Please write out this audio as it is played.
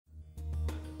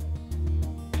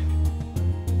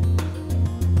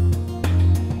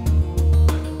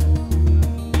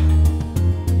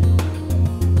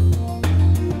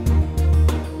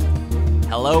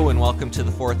welcome to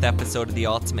the fourth episode of the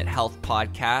Ultimate Health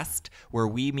Podcast, where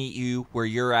we meet you where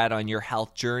you're at on your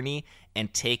health journey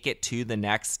and take it to the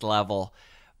next level.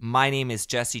 My name is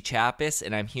Jesse Chappus,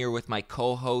 and I'm here with my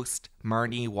co-host,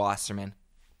 Marni Wasserman.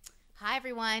 Hi,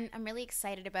 everyone. I'm really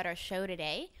excited about our show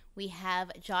today. We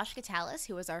have Josh Gitalis,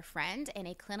 who is our friend and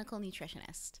a clinical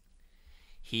nutritionist.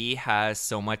 He has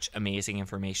so much amazing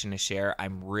information to share.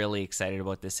 I'm really excited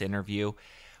about this interview.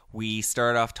 We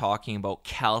start off talking about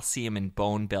calcium and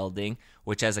bone building,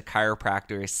 which as a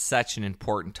chiropractor is such an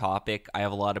important topic. I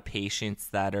have a lot of patients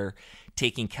that are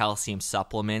taking calcium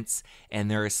supplements, and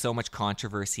there is so much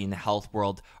controversy in the health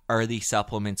world. Are these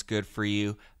supplements good for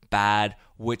you? Bad?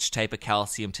 Which type of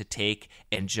calcium to take?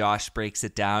 And Josh breaks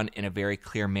it down in a very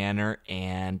clear manner,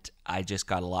 and I just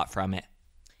got a lot from it.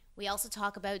 We also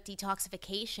talk about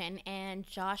detoxification, and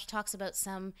Josh talks about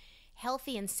some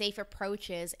healthy and safe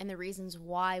approaches and the reasons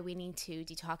why we need to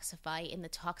detoxify in the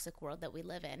toxic world that we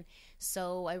live in.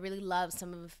 So I really love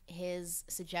some of his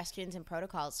suggestions and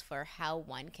protocols for how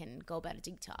one can go about a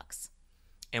detox.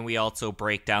 And we also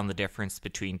break down the difference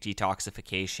between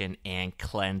detoxification and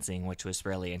cleansing, which was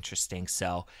really interesting.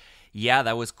 So yeah,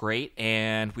 that was great.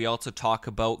 And we also talk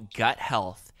about gut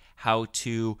health, how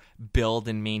to build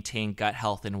and maintain gut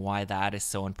health and why that is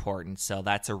so important. So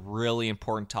that's a really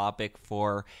important topic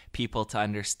for people to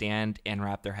understand and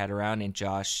wrap their head around, and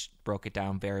Josh broke it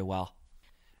down very well.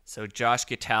 So Josh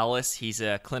Gitalis, he's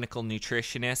a clinical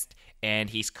nutritionist,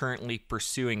 and he's currently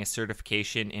pursuing a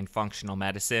certification in functional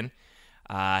medicine.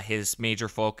 His major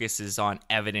focus is on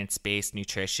evidence-based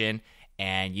nutrition,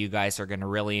 and you guys are going to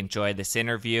really enjoy this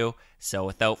interview. So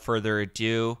without further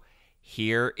ado,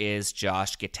 here is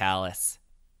Josh Gitalis.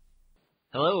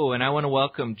 Hello, and I want to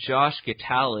welcome Josh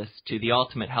Gitalis to the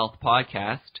Ultimate Health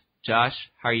Podcast. Josh,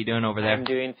 how are you doing over there? I'm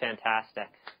doing fantastic.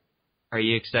 Are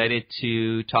you excited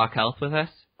to talk health with us?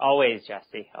 Always,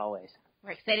 Jesse, always.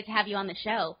 We're excited to have you on the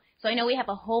show. So I know we have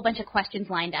a whole bunch of questions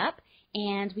lined up,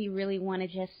 and we really want to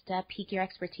just pique your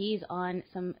expertise on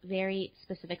some very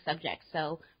specific subjects.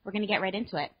 So we're going to get right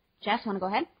into it. Jess, want to go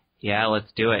ahead? Yeah,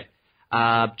 let's do it.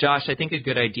 Josh, I think a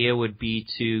good idea would be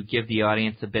to give the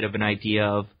audience a bit of an idea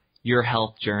of your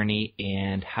health journey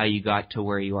and how you got to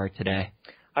where you are today.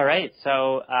 All right.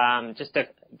 So just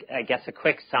a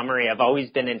quick summary. I've always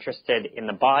been interested in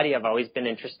the body. I've always been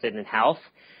interested in health.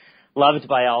 Loved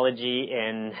biology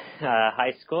in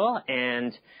high school,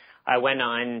 and I went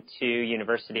on to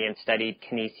university and studied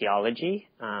kinesiology.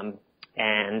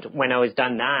 And when I was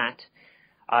done that,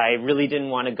 I really didn't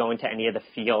want to go into any of the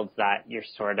fields that you're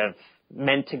sort of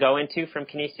meant to go into from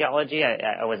kinesiology.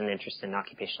 I wasn't interested in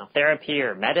occupational therapy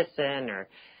or medicine or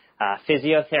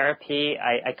physiotherapy.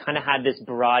 I kind of had this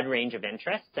broad range of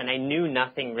interests, and I knew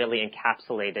nothing really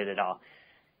encapsulated it all.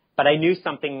 But I knew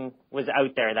something was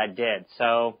out there that did.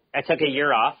 So I took a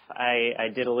year off. I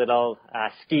did a little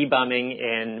ski bumming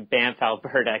in Banff,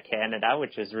 Alberta, Canada,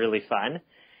 which was really fun.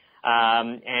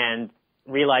 And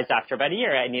realized after about a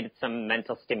year I needed some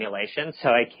mental stimulation. So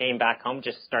I came back home,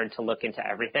 just started to look into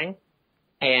everything,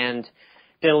 and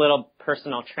did a little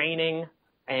personal training.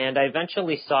 And I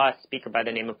eventually saw a speaker by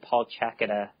the name of Paul Chek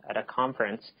at a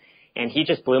conference, and he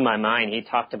just blew my mind. He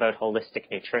talked about holistic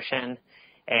nutrition,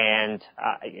 and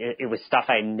it was stuff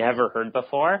I never heard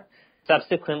before.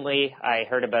 Subsequently, I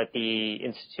heard about the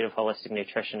Institute of Holistic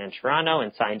Nutrition in Toronto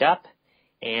and signed up.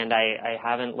 And I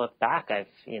haven't looked back. That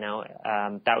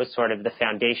was sort of the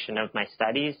foundation of my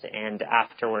studies. And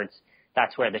afterwards,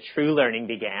 that's where the true learning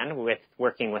began, with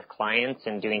working with clients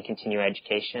and doing continuing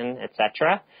education,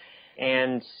 etc.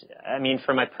 And I mean,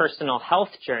 for my personal health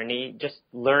journey, just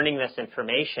learning this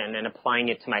information and applying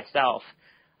it to myself,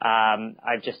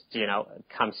 I've just,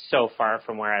 come so far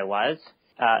from where I was.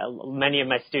 Many of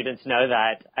my students know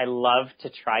that I love to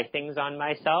try things on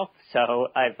myself. So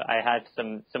I had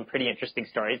some pretty interesting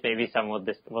stories. Maybe some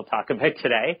we'll talk about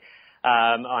today,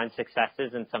 on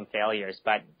successes and some failures.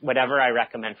 But whatever I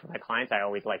recommend for my clients, I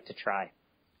always like to try.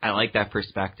 I like that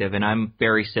perspective, and I'm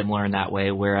very similar in that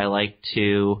way, where I like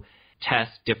to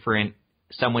test different,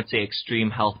 some would say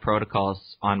extreme health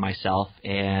protocols on myself.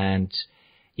 And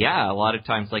yeah, a lot of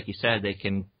times, like you said, they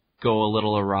can go a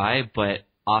little awry, but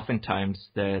oftentimes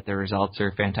the results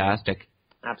are fantastic.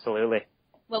 Absolutely.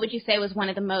 What would you say was one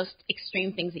of the most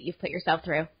extreme things that you've put yourself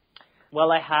through?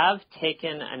 Well, I have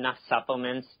taken enough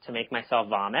supplements to make myself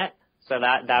vomit. So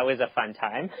that was a fun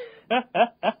time. That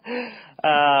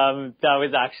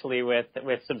was actually with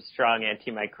some strong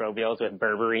antimicrobials with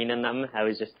berberine in them. I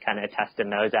was just kind of testing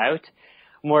those out.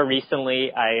 More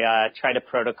recently, I tried a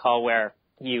protocol where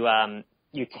you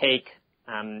take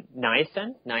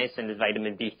niacin. Niacin is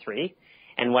vitamin B3,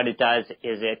 And what it does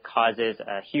is it causes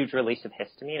a huge release of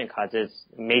histamine and causes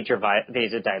major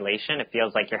vasodilation. It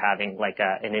feels like you're having like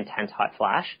an intense hot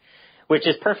flash, which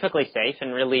is perfectly safe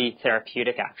and really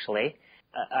therapeutic, actually.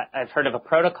 I've heard of a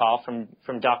protocol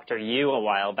from Dr. Yu a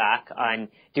while back on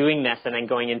doing this and then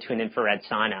going into an infrared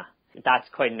sauna. That's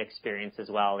quite an experience as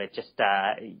well. It just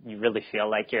you really feel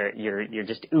like you're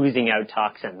just oozing out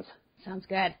toxins. Sounds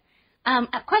good.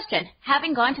 A question: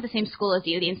 having gone to the same school as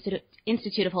you, the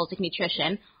Institute of Holistic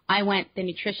Nutrition, I went the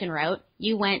nutrition route.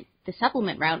 You went the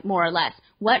supplement route, more or less.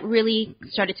 What really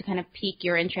started to kind of pique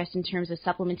your interest in terms of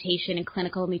supplementation and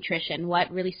clinical nutrition?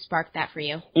 What really sparked that for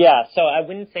you? Yeah, so I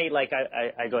wouldn't say like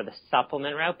I go the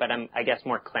supplement route, but I'm, I guess,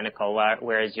 more clinical,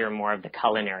 whereas you're more of the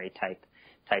culinary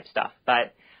type stuff.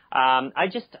 But I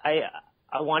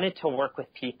wanted to work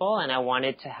with people, and I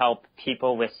wanted to help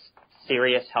people with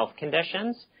serious health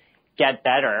conditions get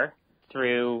better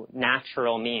through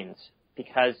natural means,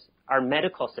 because our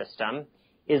medical system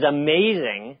is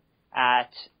amazing at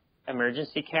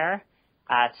emergency care,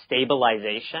 at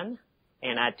stabilization,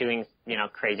 and at doing,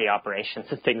 crazy operations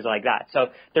and things like that. So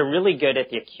they're really good at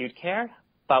the acute care,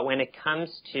 but when it comes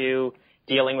to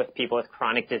dealing with people with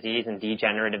chronic disease and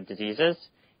degenerative diseases,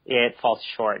 it falls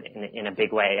short in a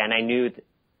big way. And I knew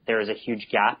there was a huge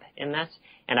gap in this,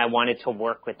 and I wanted to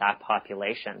work with that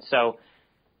population. So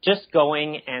just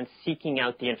going and seeking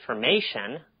out the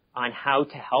information on how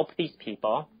to help these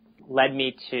people led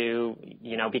me to,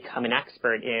 become an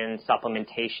expert in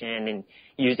supplementation and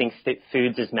using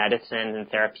foods as medicine and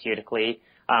therapeutically.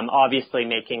 Obviously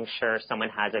making sure someone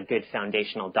has a good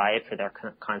foundational diet for their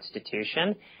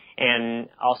constitution, and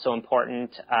also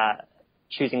important,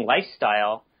 choosing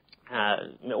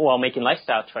making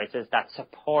lifestyle choices that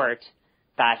support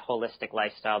that holistic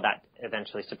lifestyle that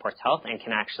eventually supports health and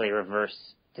can actually reverse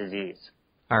disease.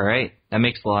 All right. That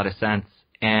makes a lot of sense.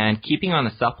 And keeping on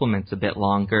the supplements a bit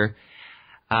longer,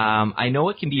 I know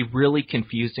it can be really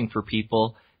confusing for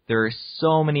people. There are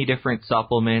so many different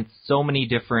supplements, so many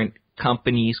different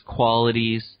companies,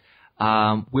 qualities.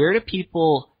 Where do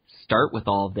people start with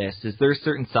all of this? Is there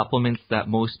certain supplements that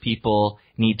most people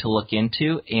need to look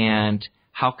into, and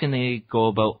how can they go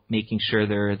about making sure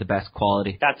they're the best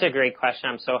quality? That's a great question.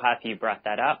 I'm so happy you brought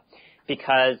that up,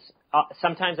 because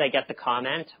sometimes I get the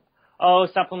comment, oh,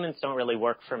 supplements don't really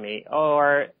work for me,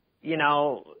 or,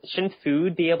 shouldn't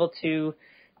food be able to,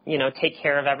 take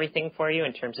care of everything for you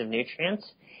in terms of nutrients?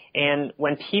 And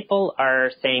when people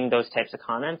are saying those types of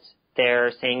comments,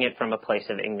 they're saying it from a place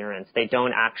of ignorance. They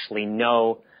don't actually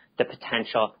know the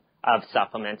potential of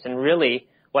supplements. And really,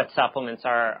 what supplements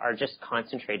are just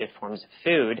concentrated forms of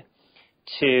food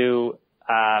to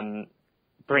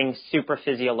bring super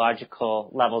physiological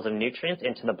levels of nutrients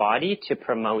into the body to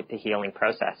promote the healing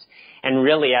process. And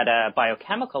really at a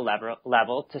biochemical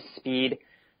level to speed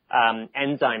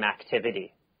enzyme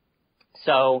activity.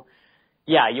 So,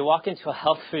 yeah, you walk into a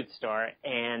health food store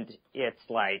and it's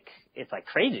like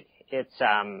crazy. It's,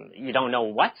 you don't know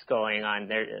what's going on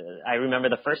there. I remember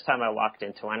the first time I walked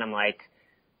into one, I'm like,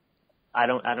 I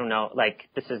don't know, like,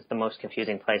 this is the most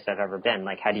confusing place I've ever been.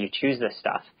 Like, how do you choose this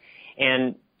stuff?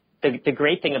 And the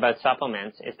great thing about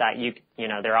supplements is that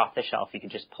they're off the shelf. You can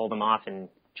just pull them off and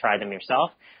try them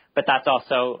yourself. But that's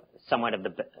also somewhat of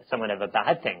a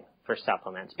bad thing for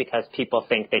supplements, because people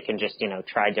think they can just,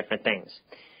 try different things.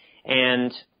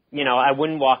 And, I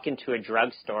wouldn't walk into a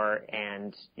drugstore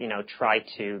and, try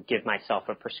to give myself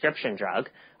a prescription drug.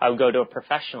 I would go to a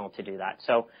professional to do that.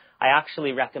 So I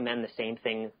actually recommend the same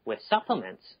thing with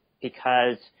supplements,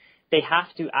 because they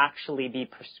have to actually be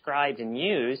prescribed and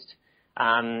used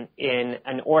in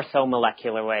an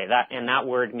orthomolecular way. That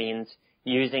word means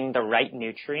using the right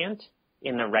nutrient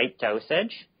in the right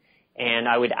dosage. And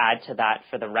I would add to that,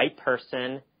 for the right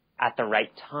person at the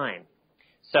right time.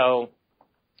 So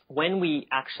when we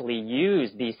actually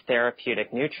use these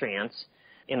therapeutic nutrients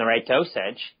in the right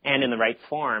dosage and in the right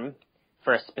form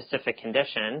for a specific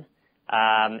condition,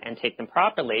 and take them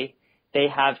properly, they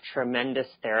have tremendous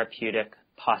therapeutic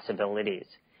possibilities.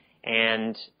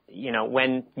 And,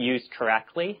 when used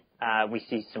correctly, we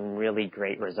see some really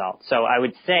great results. So I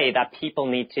would say that people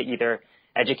need to either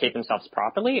educate themselves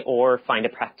properly or find a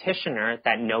practitioner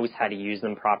that knows how to use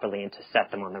them properly and to set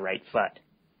them on the right foot.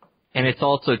 And it's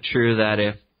also true that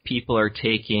if people are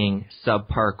taking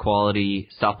subpar quality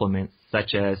supplements,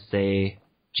 such as, say,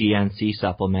 GNC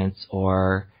supplements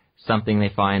or something they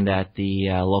find at the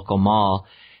local mall,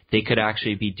 they could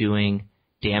actually be doing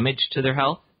damage to their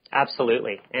health?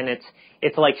 Absolutely. And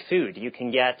it's like food. You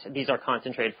can get, these are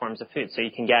concentrated forms of food, so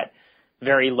you can get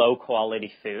very low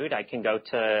quality food. I can go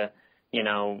to,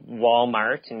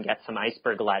 Walmart and get some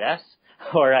iceberg lettuce,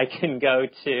 or I can go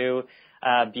to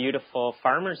a beautiful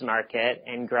farmer's market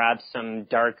and grab some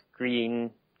dark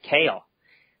green kale.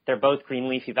 They're both green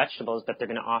leafy vegetables, but they're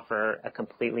going to offer a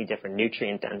completely different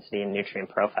nutrient density and nutrient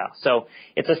profile. So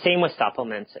it's the same with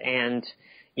supplements. And,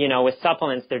 you know, with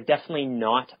supplements, they're definitely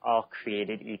not all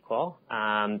created equal.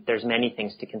 There's many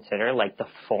things to consider, like the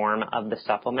form of the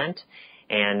supplement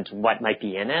and what might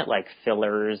be in it, like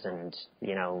fillers and,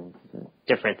 you know,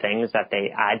 different things that they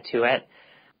add to it.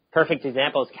 Perfect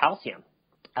example is calcium.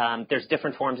 There's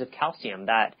different forms of calcium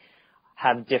that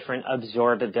have different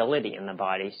absorbability in the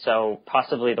body. So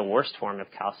possibly the worst form of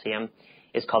calcium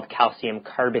is called calcium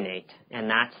carbonate, and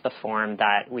that's the form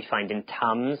that we find in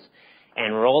Tums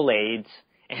and Rolaids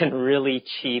and really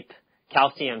cheap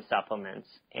calcium supplements.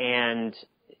 And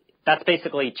that's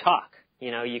basically chalk.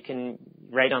 You know, you can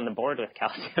write on the board with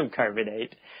calcium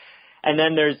carbonate. And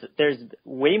then there's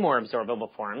way more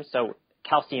absorbable forms. So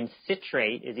calcium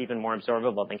citrate is even more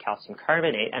absorbable than calcium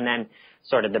carbonate. And then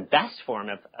sort of the best form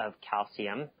of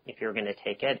calcium, if you're going to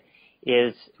take it,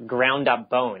 is ground up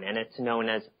bone. And it's known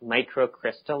as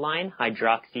microcrystalline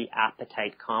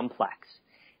hydroxyapatite complex.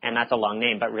 And that's a long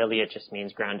name, but really it just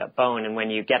means ground up bone. And when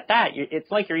you get that, it's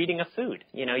like you're eating a food.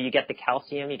 You know, you get the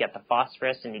calcium, you get the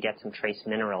phosphorus, and you get some trace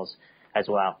minerals as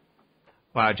well.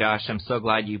 Wow, Josh, I'm so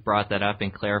glad you brought that up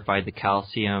and clarified the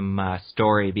calcium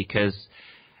story, because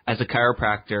as a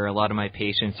chiropractor, a lot of my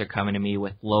patients are coming to me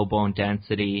with low bone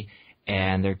density,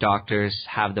 and their doctors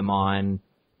have them on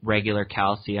regular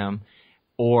calcium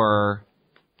or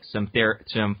some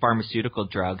pharmaceutical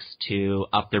drugs to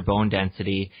up their bone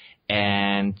density.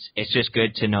 And it's just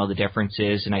good to know the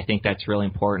differences, and I think that's really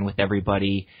important with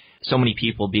everybody, so many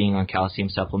people being on calcium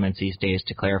supplements these days,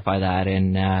 to clarify that.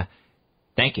 And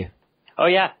thank you. Oh,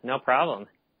 yeah, no problem.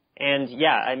 And,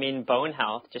 yeah, I mean, bone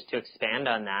health, just to expand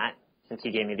on that, since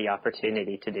you gave me the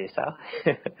opportunity to do so,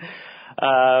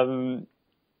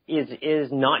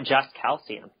 is not just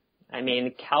calcium. I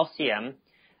mean, calcium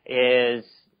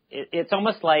it's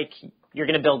almost like you're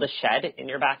going to build a shed in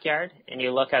your backyard, and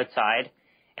you look outside,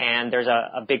 and there's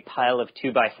a big pile of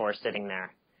 2x4 sitting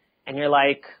there. And you're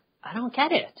like, I don't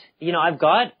get it. You know, I've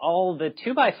got all the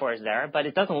 2x4s there, but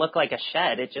it doesn't look like a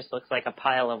shed. It just looks like a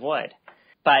pile of wood.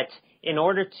 But in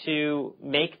order to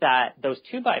make those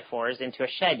 2x4s into a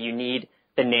shed, you need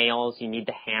the nails, you need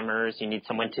the hammers, you need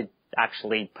someone to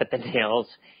actually put the nails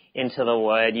into the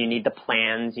wood, you need the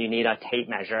plans, you need a tape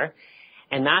measure.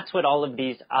 And that's what all of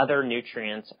these other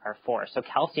nutrients are for. So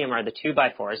calcium are the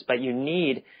 2x4s, but you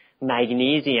need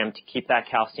magnesium to keep that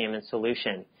calcium in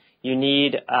solution. You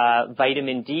need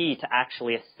vitamin D to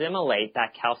actually assimilate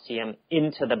that calcium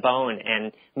into the bone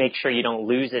and make sure you don't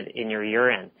lose it in your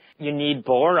urine. You need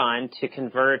boron to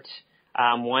convert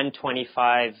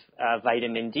 125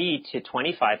 vitamin D to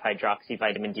 25 hydroxy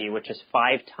vitamin D, which is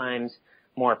 5 times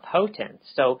more potent.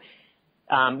 So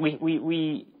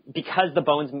we because the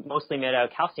bone's mostly made out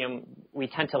of calcium, we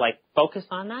tend to like focus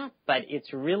on that, but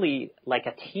it's really like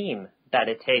a team that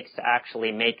it takes to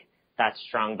actually make that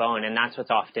strong bone, and that's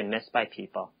what's often missed by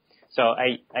people. So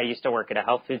I used to work at a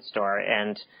health food store,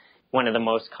 and one of the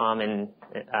most common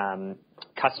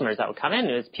customers that would come in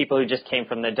was people who just came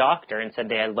from the doctor and said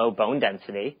they had low bone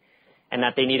density and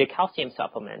that they need a calcium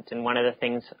supplement. And one of the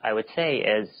things I would say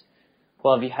is,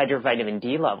 well, have you had your vitamin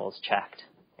D levels checked?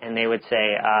 And they would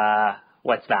say,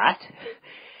 what's that?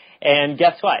 And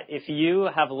guess what? If you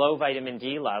have low vitamin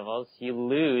D levels, you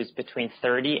lose between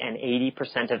 30 and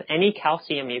 80% of any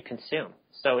calcium you consume.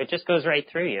 So it just goes right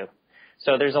through you.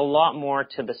 So there's a lot more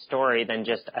to the story than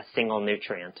just a single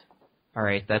nutrient. All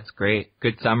right, that's great.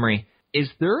 Good summary. Is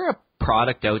there a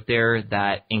product out there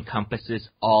that encompasses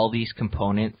all these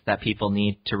components that people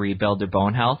need to rebuild their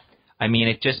bone health? I mean,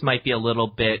 it just might be a little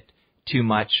bit too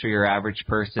much for your average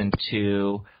person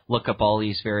to look up all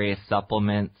these various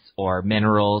supplements or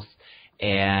minerals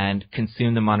and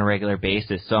consume them on a regular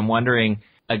basis. So I'm wondering,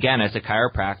 again, as a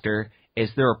chiropractor, is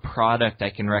there a product I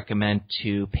can recommend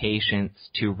to patients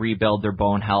to rebuild their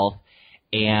bone health?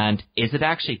 And is it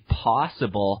actually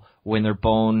possible when their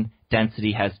bone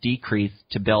density has decreased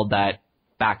to build that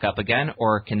back up again,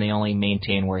 or can they only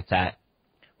maintain where it's at?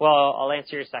 Well, I'll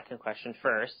answer your second question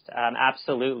first.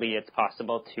 Absolutely, it's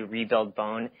possible to rebuild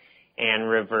bone and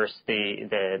reverse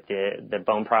the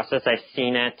bone process. I've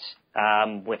seen it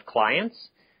with clients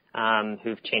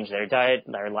who've changed their diet,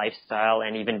 their lifestyle,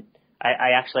 and even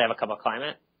I actually have a couple of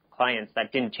clients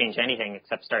that didn't change anything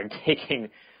except started taking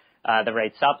the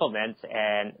right supplements,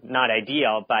 and not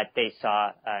ideal, but they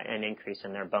saw an increase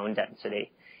in their bone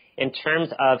density. In terms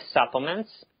of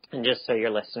supplements, and just so your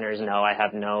listeners know, I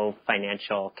have no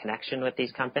financial connection with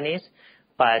these companies,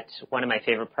 but one of my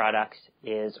favorite products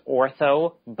is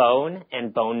Ortho Bone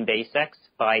and Bone Basics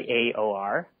by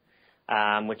AOR,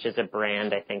 which is a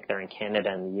brand, I think they're in Canada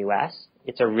and the U.S.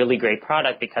 It's a really great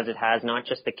product because it has not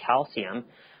just the calcium,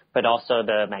 but also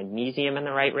the magnesium in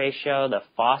the right ratio, the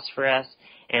phosphorus,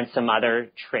 and some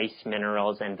other trace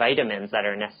minerals and vitamins that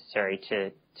are necessary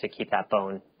to keep that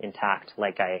bone intact,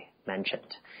 like I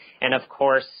mentioned. And of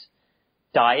course,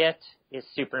 diet is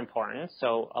super important.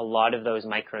 So a lot of those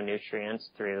micronutrients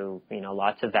through,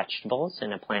 lots of vegetables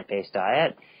in a plant-based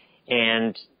diet.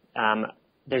 And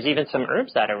there's even some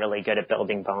herbs that are really good at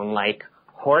building bone, like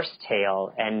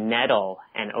horsetail and nettle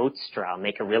and oat straw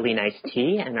make a really nice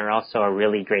tea and are also a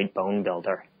really great bone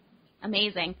builder.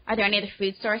 Amazing. Are there any other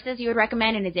food sources you would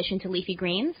recommend in addition to leafy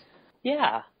greens?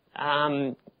 Yeah.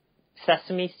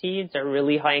 Sesame seeds are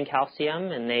really high in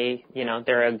calcium, and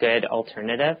they're a good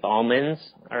alternative. Almonds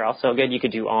are also good. You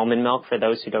could do almond milk for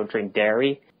those who don't drink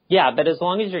dairy. Yeah, but as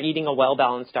long as you're eating a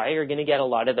well-balanced diet, you're going to get a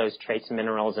lot of those trace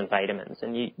minerals and vitamins,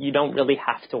 and you don't really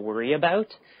have to worry about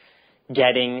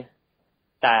getting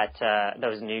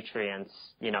those nutrients,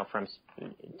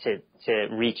 to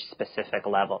reach specific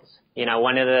levels.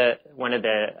 One of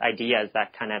the ideas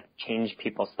that kind of change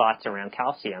people's thoughts around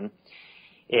calcium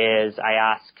is I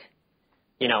ask,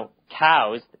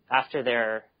 cows, after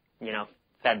they're,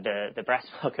 fed the breast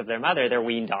milk of their mother, they're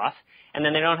weaned off, and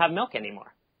then they don't have milk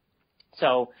anymore.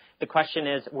 So the question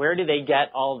is, where do they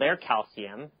get all their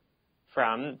calcium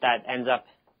from that ends up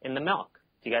in the milk?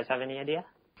 Do you guys have any idea?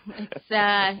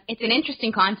 It's an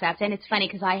interesting concept, and it's funny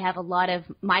because I have a lot of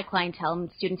my clientele,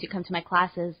 students who come to my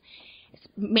classes,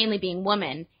 mainly being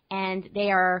women, and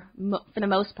they are, for the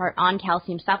most part, on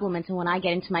calcium supplements. And when I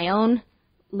get into my own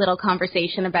little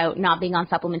conversation about not being on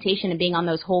supplementation and being on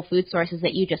those whole food sources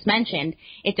that you just mentioned,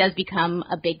 it does become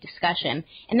a big discussion.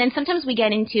 And then sometimes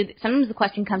sometimes the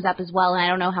question comes up as well, and I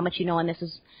don't know how much you know on this,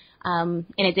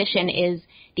 in addition, is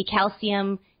the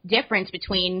calcium difference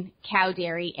between cow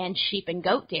dairy and sheep and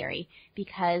goat dairy,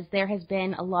 because there has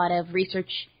been a lot of research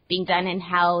being done in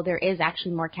how there is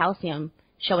actually more calcium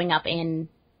showing up in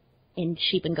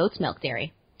sheep and goat's milk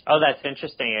dairy. Oh, that's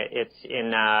interesting. It's in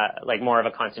more of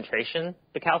a concentration,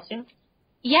 the calcium?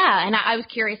 Yeah, and I was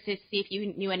curious to see if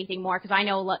you knew anything more, because I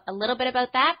know a little bit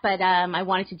about that, but I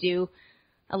wanted to do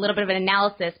a little bit of an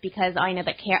analysis because I know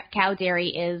that cow dairy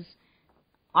is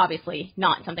obviously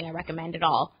not something I recommend at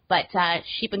all, but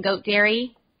sheep and goat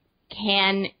dairy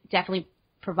can definitely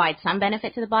provide some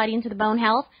benefit to the body and to the bone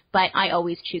health, but I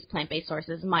always choose plant-based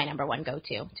sources, my number one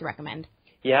go-to to recommend.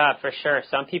 Yeah, for sure.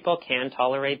 Some people can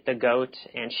tolerate the goat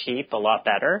and sheep a lot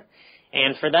better,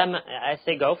 and for them, I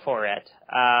say go for it.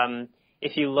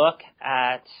 If you look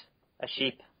at a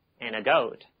sheep and a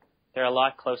goat, they're a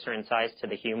lot closer in size to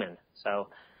the human. So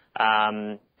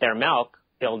their milk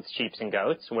builds sheep and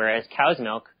goats, whereas cow's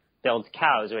milk builds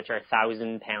cows, which are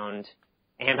 1,000-pound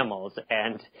animals,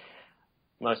 and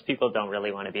most people don't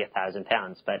really want to be 1,000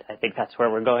 pounds, but I think that's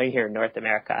where we're going here in North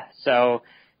America. So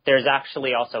there's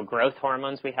actually also growth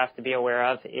hormones we have to be aware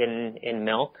of in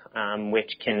milk,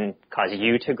 which can cause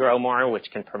you to grow more, which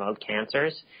can promote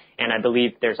cancers, and I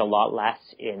believe there's a lot less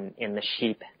in the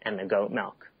sheep and the goat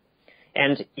milk.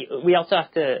 And we also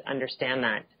have to understand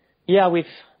that, we've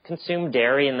consumed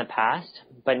dairy in the past,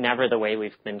 but never the way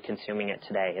we've been consuming it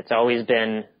today. It's always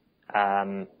been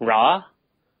raw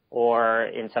or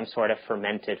in some sort of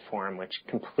fermented form, which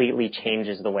completely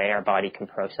changes the way our body can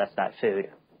process that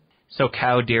food. So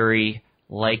cow dairy,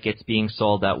 like it's being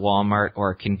sold at Walmart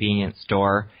or a convenience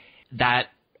store, that,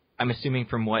 I'm assuming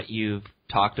from what you've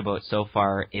talked about so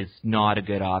far, is not a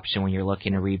good option when you're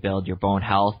looking to rebuild your bone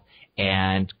health.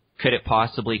 And could it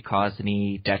possibly cause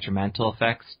any detrimental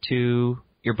effects to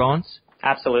your bones?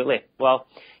 Absolutely. Well,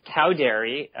 cow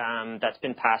dairy that's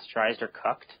been pasteurized or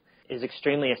cooked is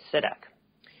extremely acidic.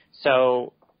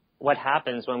 So what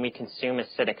happens when we consume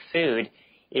acidic food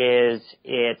is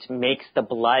it makes the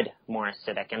blood more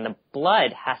acidic, and the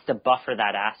blood has to buffer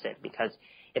that acid because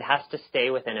it has to stay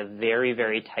within a very,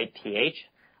 very tight pH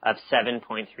of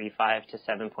 7.35 to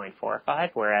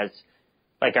 7.45, whereas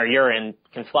like our urine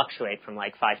can fluctuate from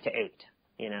like 5 to 8,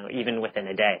 even within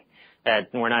a day.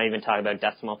 We're not even talking about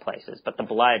decimal places, but the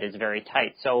blood is very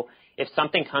tight. So if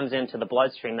something comes into the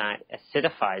bloodstream that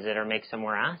acidifies it or makes it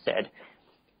more acid,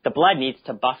 the blood needs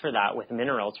to buffer that with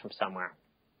minerals from somewhere.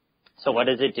 So what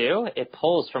does it do? It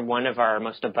pulls from one of our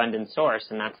most abundant source,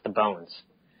 and that's the bones.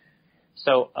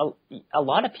 So a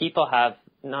lot of people have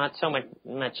not so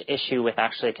much issue with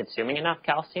actually consuming enough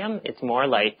calcium. It's more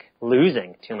like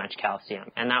losing too much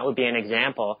calcium. And that would be an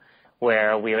example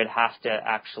where we would have to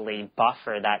actually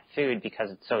buffer that food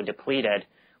because it's so depleted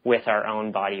with our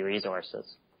own body resources.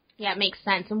 Yeah, it makes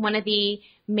sense. And one of the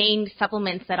main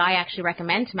supplements that I actually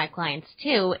recommend to my clients,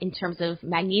 too, in terms of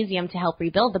magnesium to help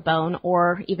rebuild the bone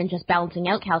or even just balancing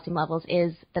out calcium levels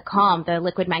is the Calm, the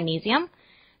liquid magnesium.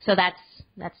 So that's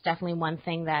definitely one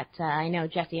thing that I know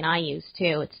Jesse and I use,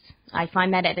 too. I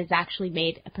find that it has actually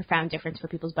made a profound difference for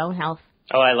people's bone health.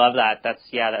 Oh, I love that.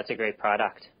 That's a great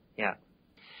product. Yeah.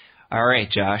 All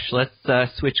right, Josh, let's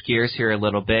switch gears here a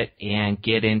little bit and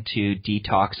get into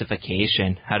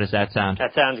detoxification. How does that sound?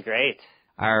 That sounds great.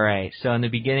 All right. So in the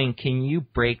beginning, can you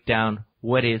break down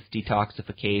what is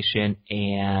detoxification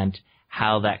and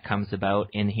how that comes about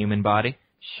in the human body?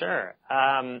 Sure.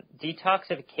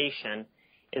 Detoxification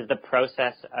is the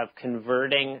process of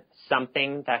converting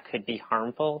something that could be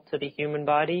harmful to the human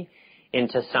body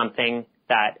into something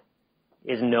that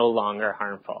is no longer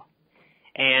harmful.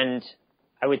 And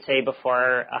I would say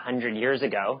before 100 years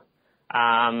ago,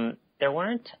 there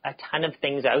weren't a ton of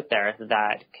things out there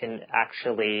that can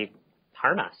actually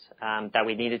harm us, that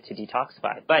we needed to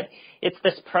detoxify. But it's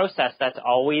this process that's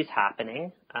always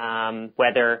happening,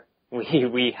 whether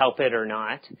we help it or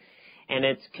not. And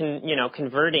it's,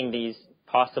 converting these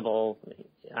possible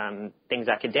things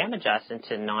that could damage us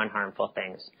into non-harmful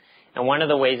things. And one of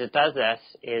the ways it does this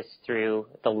is through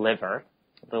the liver.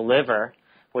 The liver,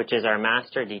 which is our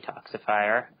master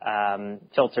detoxifier,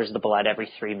 filters the blood every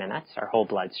 3 minutes, our whole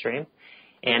bloodstream.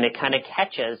 And it kind of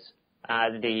catches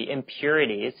the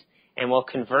impurities and will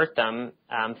convert them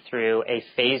through a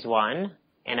phase 1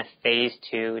 and a phase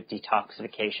 2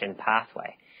 detoxification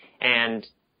pathway. And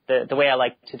the way I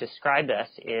like to describe this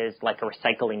is like a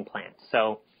recycling plant.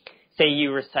 So say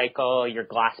you recycle your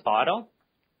glass bottle,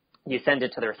 you send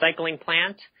it to the recycling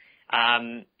plant,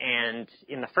 and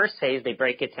in the first phase, they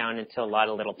break it down into a lot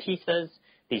of little pieces,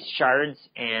 these shards,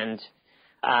 and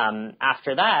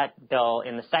after that,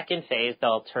 in the second phase,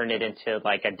 they'll turn it into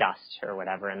like a dust or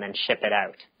whatever and then ship it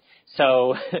out.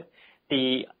 So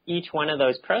each one of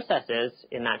those processes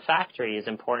in that factory is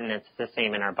important. It's the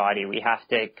same in our body. We have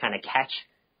to kind of catch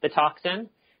the toxin,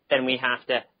 then we have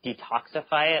to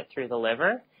detoxify it through the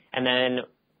liver, and then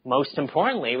most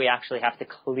importantly, we actually have to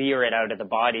clear it out of the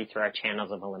body through our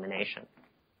channels of elimination.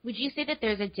 Would you say that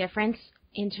there's a difference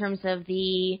in terms of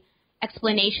the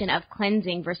explanation of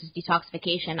cleansing versus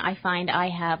detoxification? I find I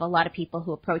have a lot of people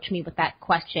who approach me with that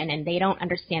question, and they don't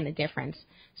understand the difference.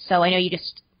 So I know you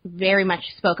just very much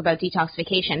spoke about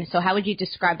detoxification. So how would you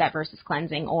describe that versus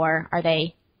cleansing, or are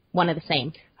they one and the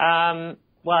same?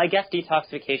 Well, I guess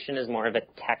detoxification is more of a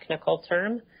technical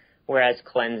term, whereas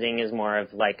cleansing is more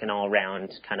of like an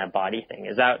all-round kind of body thing.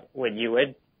 Is that what you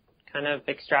would kind of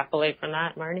extrapolate from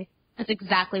that, Marni? That's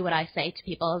exactly what I say to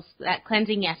people, is that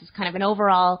cleansing, yes, is kind of an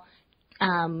overall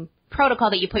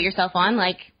protocol that you put yourself on.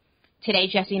 Like today,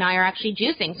 Jesse and I are actually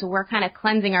juicing, so we're kind of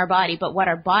cleansing our body, but what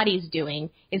our body's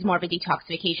doing is more of a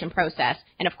detoxification process.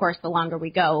 And of course, the longer we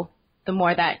go, the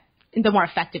more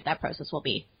effective that process will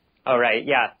be. Oh, right.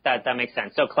 Yeah, that makes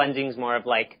sense. So cleansing is more of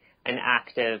like an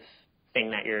active thing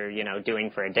that you're,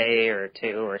 doing for a day or 2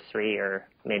 or 3 or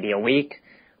maybe a week,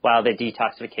 while the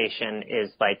detoxification is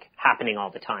like happening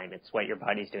all the time. It's what your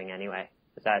body's doing anyway.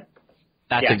 That's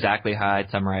exactly how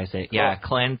I'd summarize it. Cool. Yeah,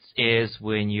 cleanse is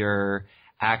when you're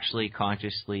actually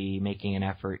consciously making an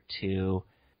effort to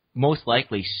most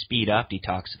likely speed up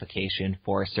detoxification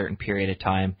for a certain period of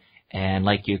time. And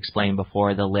like you explained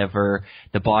before, the liver,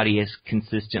 the body is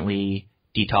consistently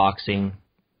detoxing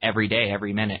every day,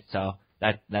 every minute. So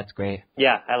that's great.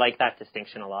 Yeah, I like that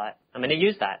distinction a lot. I'm going to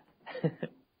use that.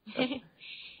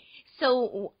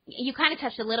 So you kind of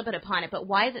touched a little bit upon it, but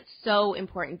why is it so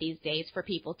important these days for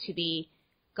people to be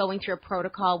going through a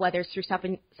protocol, whether it's through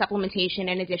supplementation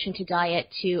in addition to diet,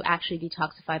 to actually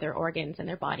detoxify their organs and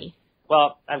their body?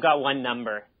 Well, I've got one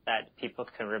number that people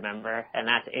can remember, and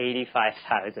that's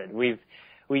 85,000.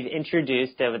 We've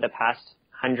introduced over the past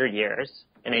 100 years,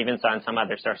 and I even saw in some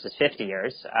other sources 50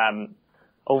 years,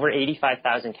 over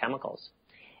 85,000 chemicals.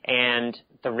 And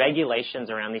the regulations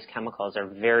around these chemicals are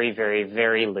very, very,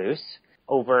 very loose.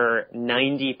 Over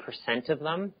 90% of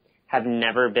them have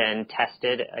never been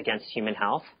tested against human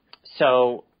health.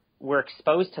 So we're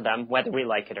exposed to them whether we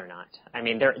like it or not. I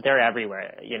mean, they're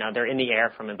everywhere. They're in the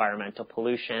air from environmental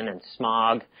pollution and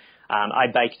smog. I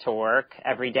bike to work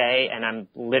every day, and I'm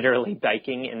literally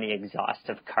biking in the exhaust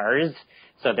of cars.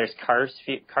 So there's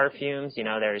car fumes.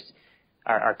 There's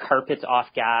our carpets off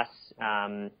gas,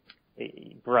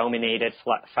 brominated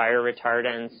fire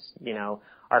retardants.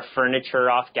 Our furniture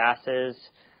off gases,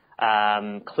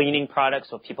 cleaning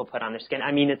products, what people put on their skin.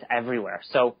 I mean, it's everywhere.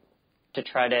 So to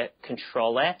try to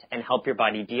control it and help your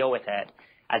body deal with it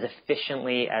as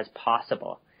efficiently as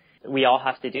possible, we all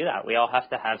have to do that. We all have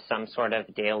to have some sort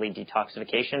of daily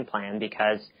detoxification plan,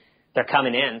 because they're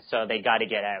coming in, so they got to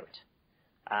get out.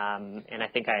 And I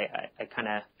think I kind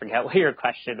of forget what your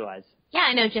question was. Yeah,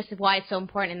 I know just why it's so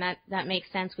important, and that makes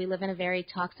sense. We live in a very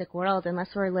toxic world.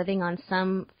 Unless we're living on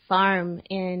some farm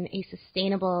in a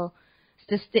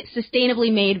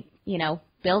sustainably made,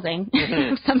 building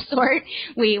of some sort,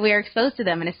 we are exposed to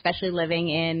them, and especially living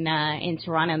in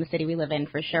Toronto, in the city we live in,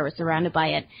 for sure. We're surrounded by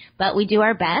it. But we do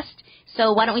our best.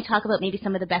 So why don't we talk about maybe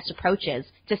some of the best approaches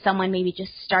to someone maybe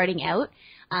just starting out?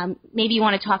 Maybe you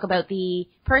want to talk about the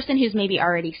person who's maybe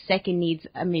already sick and needs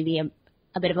maybe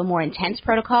a bit of a more intense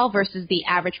protocol versus the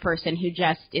average person who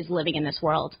just is living in this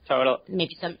world. Totally.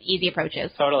 Maybe some easy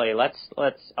approaches. Totally.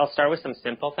 I'll start with some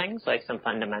simple things, like some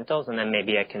fundamentals, and then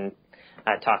maybe I can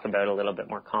talk about a little bit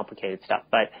more complicated stuff.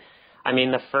 But I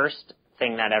mean, the first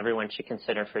thing that everyone should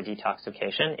consider for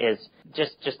detoxification is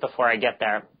just before I get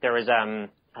there was a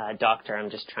doctor, I'm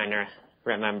just trying to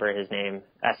remember his name,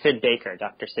 Sid Baker,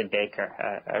 Dr. Sid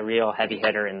Baker, a real heavy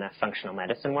hitter in the functional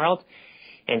medicine world.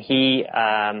 And he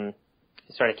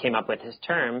sort of came up with his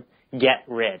term, get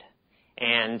rid.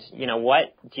 And,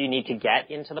 what do you need to get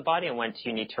into the body and what do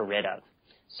you need to rid of?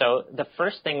 So the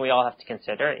first thing we all have to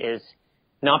consider is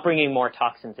not bringing more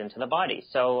toxins into the body.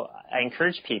 So I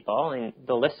encourage people and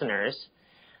the listeners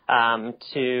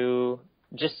to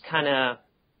just kind of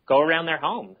go around their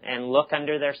home and look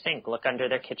under their sink, look under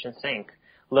their kitchen sink,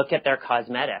 look at their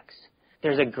cosmetics.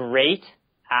 There's a great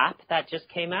app that just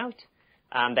came out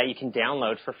that you can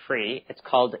download for free. It's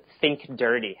called Think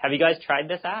Dirty. Have you guys tried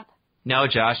this app? No,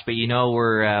 Josh, but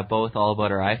we're both all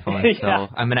about our iPhones, so Yeah.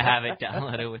 I'm going to have it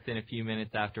downloaded within a few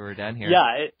minutes after we're done here.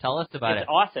 Yeah. Tell us about it. It's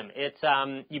awesome. It's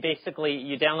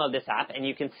you download this app and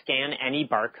you can scan any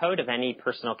barcode of any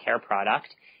personal care product,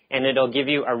 and it'll give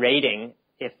you a rating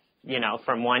if,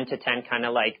 from 1 to 10, kind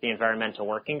of like the Environmental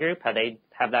Working Group, how they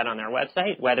have that on their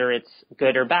website, whether it's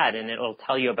good or bad, and it'll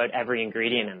tell you about every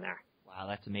ingredient in there. Wow,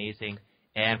 that's amazing.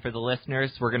 And for the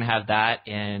listeners, we're going to have that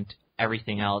and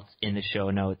everything else in the show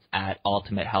notes at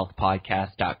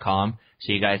ultimatehealthpodcast.com.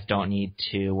 So you guys don't need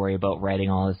to worry about writing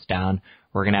all this down.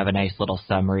 We're going to have a nice little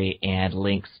summary and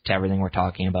links to everything we're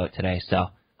talking about today. So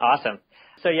awesome.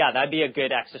 So yeah, that'd be a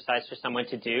good exercise for someone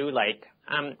to do.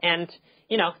 And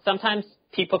sometimes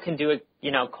people can do it,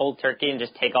 cold turkey and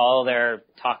just take all their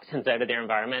toxins out of their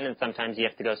environment. And sometimes you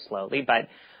have to go slowly, but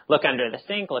look under the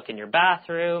sink, look in your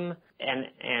bathroom,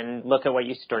 and look at what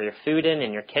you store your food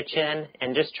in your kitchen,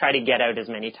 and just try to get out as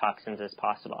many toxins as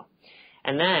possible.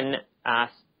 And then,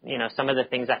 some of the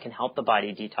things that can help the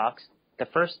body detox, the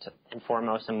first and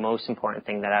foremost and most important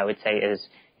thing that I would say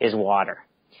is water,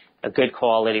 a good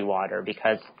quality water,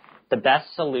 because the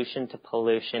best solution to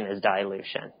pollution is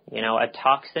dilution. A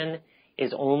toxin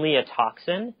is only a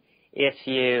toxin if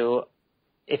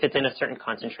it's in a certain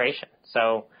concentration.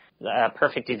 So a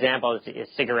perfect example is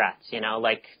cigarettes.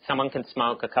 Like someone can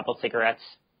smoke a couple cigarettes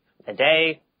a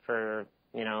day for,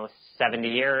 70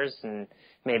 years, and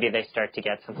maybe they start to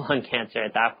get some lung cancer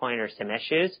at that point or some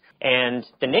issues. And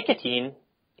the nicotine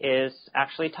is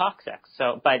actually toxic.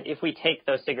 But if we take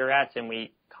those cigarettes and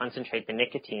we concentrate the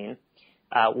nicotine,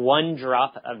 1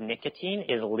 drop of nicotine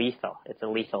is lethal. It's a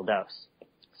lethal dose.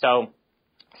 So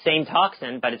same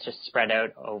toxin, but it's just spread out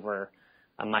over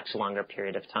a much longer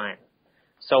period of time.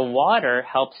 So water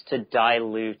helps to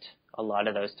dilute a lot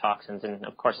of those toxins. And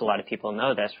of course, a lot of people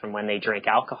know this from when they drink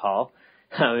alcohol.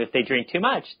 If they drink too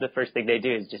much, the first thing they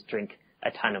do is just drink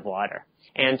a ton of water.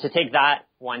 And to take that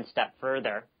one step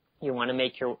further, you want to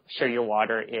make sure your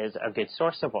water is a good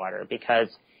source of water, because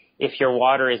if your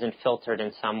water isn't filtered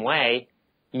in some way,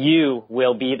 you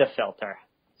will be the filter.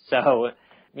 So,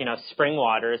 spring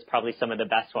water is probably some of the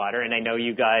best water. And I know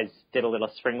you guys did a little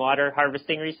spring water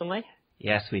harvesting recently.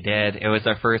 Yes, we did. It was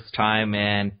our first time,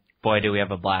 and boy, do we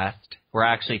have a blast. We're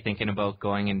actually thinking about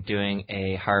going and doing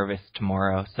a harvest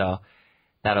tomorrow, so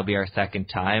that'll be our second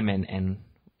time, and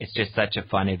it's just such a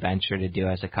fun adventure to do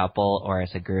as a couple or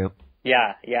as a group.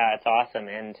 Yeah, it's awesome.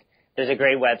 And there's a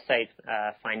great website,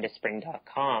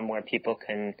 findaspring.com, where people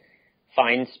can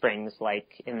find springs like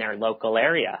in their local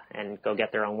area and go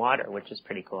get their own water, which is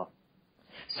pretty cool.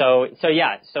 So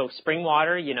spring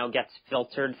water, gets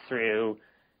filtered through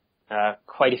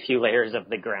quite a few layers of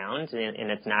the ground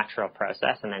in its natural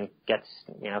process, and then gets,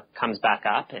 comes back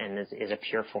up and is a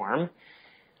pure form.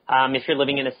 If you're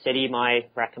living in a city, my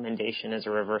recommendation is a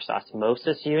reverse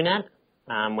osmosis unit,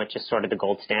 which is sort of the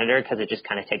gold standard because it just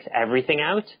kind of takes everything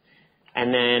out.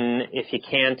 And then if you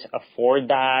can't afford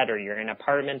that, or you're in an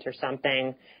apartment or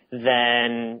something,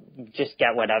 then just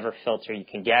get whatever filter you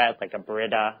can get, like a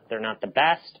Brita. They're not the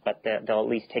best, but they'll at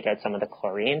least take out some of the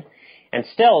chlorine. And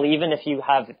still, even if you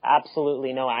have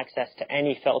absolutely no access to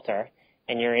any filter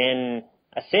and you're in,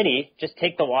 a city, just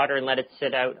take the water and let it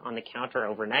sit out on the counter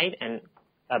overnight, and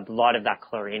a lot of that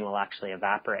chlorine will actually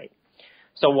evaporate.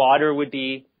 So water would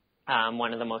be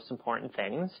one of the most important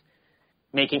things.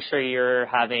 Making sure you're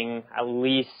having at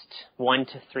least 1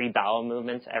 to 3 bowel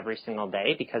movements every single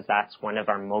day, because that's one of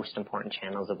our most important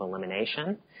channels of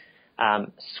elimination.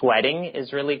 Sweating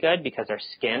is really good because our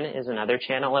skin is another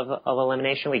channel of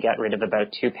elimination. We get rid of about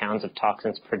 2 pounds of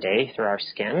toxins per day through our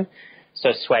skin.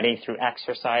 So sweating through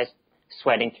exercise,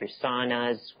 sweating through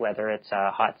saunas, whether it's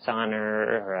a hot sauna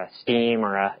or a steam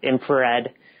or a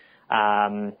infrared,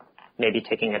 maybe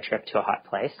taking a trip to a hot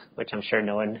place, which I'm sure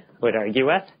no one would argue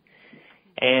with.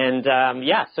 And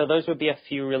so those would be a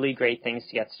few really great things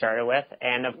to get started with.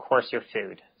 And of course, your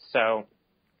food. So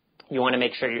you want to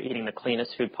make sure you're eating the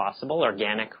cleanest food possible,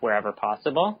 organic wherever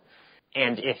possible.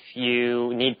 And if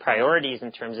you need priorities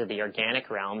in terms of the organic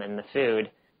realm and the food,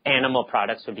 animal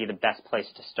products would be the best place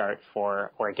to start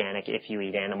for organic if you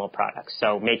eat animal products.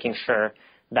 So making sure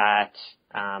that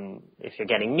if you're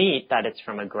getting meat, that it's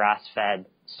from a grass-fed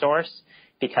source,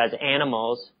 because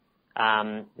animals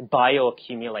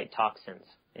bioaccumulate toxins.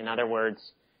 In other words,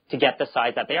 to get the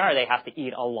size that they are, they have to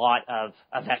eat a lot of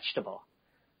a vegetable.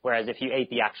 Whereas if you ate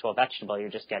the actual vegetable, you're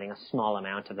just getting a small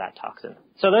amount of that toxin.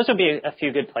 So those would be a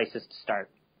few good places to start.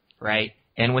 Right.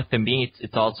 And with the meats,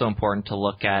 it's also important to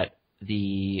look at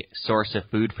the source of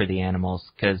food for the animals,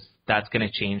 because that's going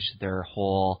to change their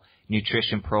whole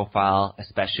nutrition profile,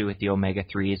 especially with the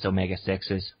omega-3s,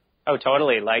 omega-6s. Oh,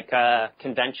 totally. Like a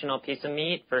conventional piece of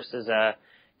meat versus a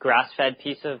grass-fed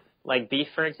piece of, like beef,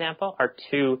 for example, are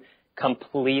two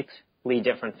completely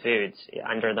different foods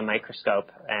under the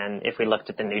microscope. And if we looked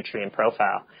at the nutrient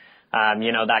profile,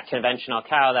 that conventional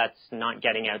cow that's not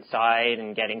getting outside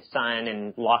and getting sun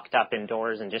and locked up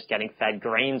indoors and just getting fed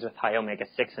grains with high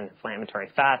omega-6 and inflammatory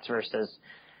fats versus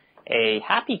a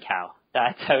happy cow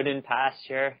that's out in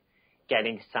pasture,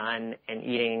 getting sun and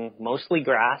eating mostly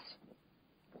grass,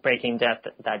 breaking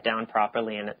that down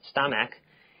properly in its stomach,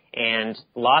 and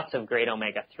lots of great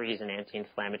omega-3s and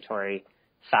anti-inflammatory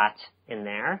fat in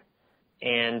there.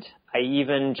 And I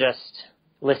even just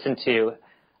listened to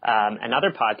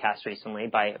another podcast recently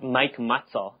by Mike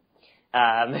Mutzel,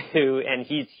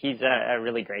 he's a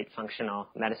really great functional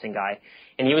medicine guy.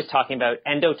 And he was talking about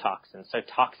endotoxins, so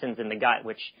toxins in the gut,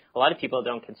 which a lot of people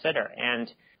don't consider.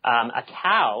 And a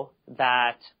cow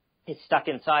that is stuck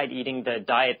inside eating the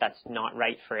diet that's not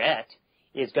right for it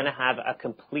is going to have a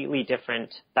completely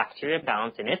different bacteria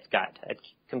balance in its gut, a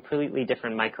completely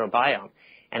different microbiome.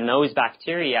 And those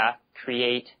bacteria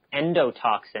create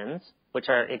endotoxins, which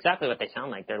are exactly what they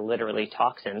sound like. They're literally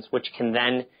toxins, which can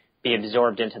then be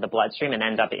absorbed into the bloodstream and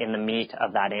end up in the meat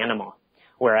of that animal.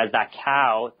 Whereas that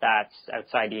cow that's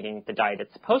outside eating the diet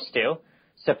it's supposed to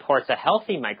supports a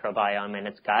healthy microbiome in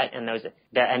its gut, and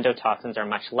the endotoxins are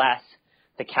much less.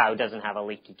 The cow doesn't have a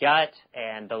leaky gut,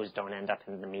 and those don't end up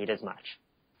in the meat as much.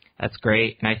 That's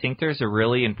great. And I think there's a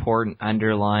really important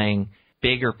underlying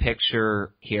bigger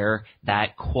picture here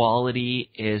that quality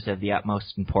is of the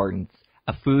utmost importance.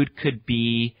 A food could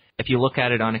be, if you look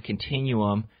at it on a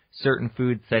continuum, certain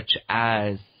foods such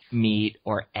as meat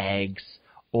or eggs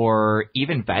or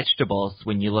even vegetables,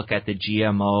 when you look at the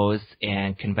GMOs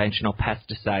and conventional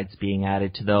pesticides being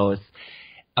added to those,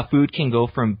 a food can go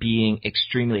from being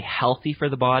extremely healthy for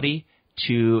the body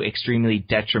to extremely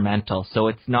detrimental. So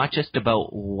it's not just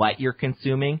about what you're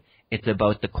consuming, it's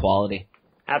about the quality.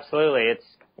 Absolutely.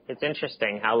 It's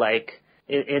interesting how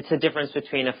it's a difference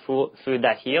between a food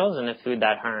that heals and a food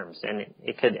that harms, and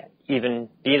it could even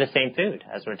be the same food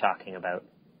as we're talking about.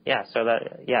 Yeah, so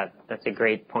that's a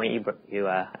great point you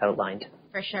outlined.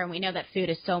 For sure, and we know that food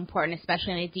is so important,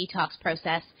 especially in a detox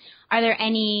process. Are there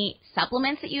any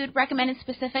supplements that you would recommend in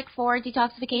specific for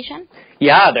detoxification?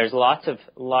 Yeah, there's lots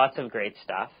of great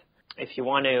stuff. If you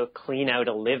want to clean out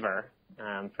a liver,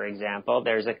 for example,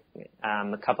 there's a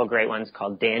couple great ones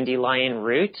called dandelion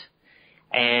root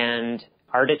and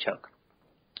artichoke,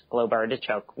 globe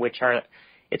artichoke, which are,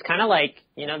 it's kind of like,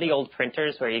 the old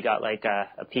printers where you got like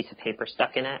a piece of paper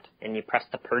stuck in it and you press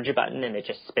the purge button and it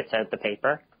just spits out the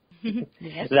paper.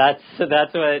 Yes.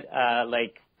 That's what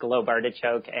globe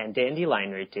artichoke and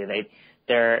dandelion root do.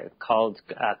 They're called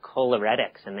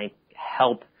choleretics, and they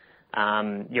help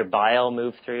your bile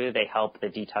move through. They help the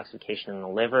detoxification in the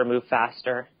liver move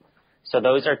faster. So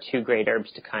those are two great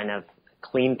herbs to kind of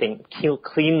clean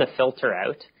the filter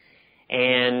out.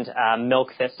 And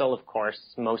milk thistle, of course,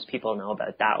 most people know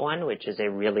about that one, which is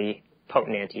a really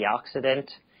potent antioxidant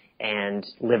and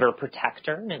liver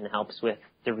protector and helps with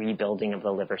the rebuilding of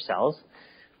the liver cells,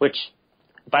 which,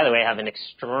 by the way, have an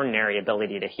extraordinary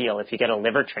ability to heal. If you get a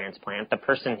liver transplant, the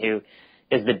person who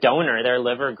is the donor, their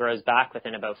liver grows back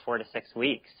within about 4 to 6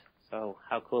 weeks. So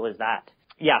how cool is that?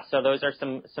 Yeah, so those are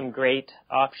some great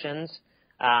options.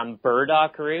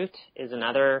 Burdock root is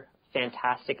another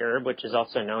fantastic herb, which is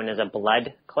also known as a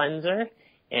blood cleanser,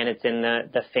 and it's in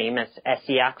the famous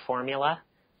ESSIAC formula,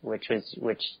 which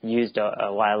used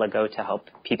a while ago to help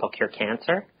people cure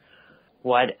cancer.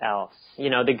 What else?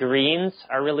 The greens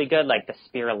are really good, like the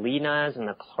spirulinas and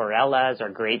the chlorellas are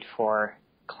great for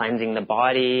cleansing the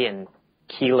body and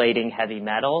chelating heavy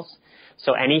metals.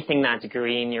 So anything that's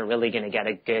green, you're really going to get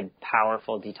a good,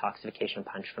 powerful detoxification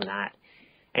punch from that.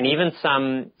 And even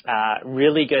some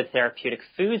really good therapeutic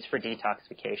foods for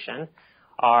detoxification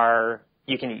are,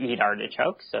 you can eat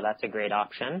artichokes, so that's a great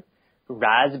option.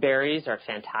 Raspberries are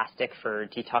fantastic for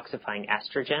detoxifying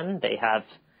estrogen. They have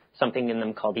something in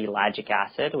them called ellagic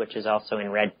acid, which is also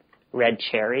in red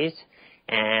cherries,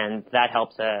 and that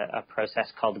helps a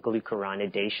process called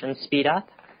glucuronidation speed up.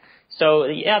 So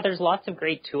yeah, there's lots of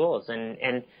great tools,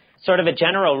 and sort of a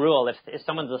general rule, if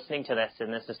someone's listening to this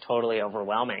and this is totally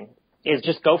overwhelming, is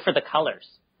just go for the colors.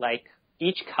 Like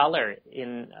each color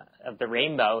of the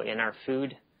rainbow in our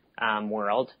food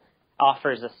world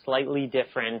offers a slightly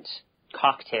different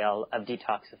cocktail of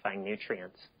detoxifying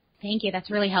nutrients. Thank you. That's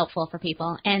really helpful for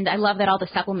people. And I love that all the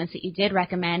supplements that you did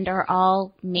recommend are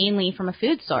all mainly from a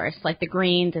food source, like the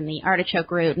greens and the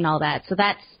artichoke root and all that. So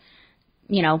that's,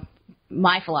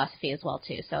 my philosophy as well,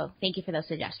 too. So thank you for those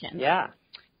suggestions. Yeah.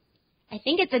 I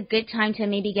think it's a good time to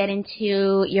maybe get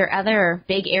into your other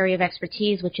big area of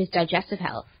expertise, which is digestive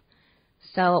health.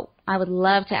 So I would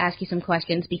love to ask you some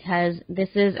questions because this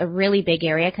is a really big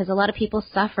area because a lot of people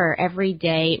suffer every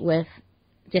day with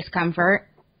discomfort,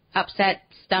 upset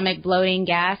stomach, bloating,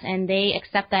 gas, and they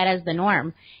accept that as the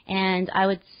norm. And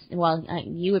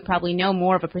you would probably know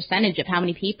more of a percentage of how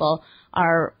many people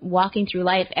are walking through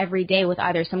life every day with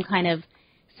either some kind of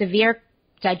severe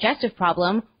digestive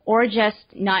problem or just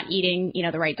not eating,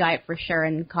 the right diet for sure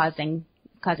and causing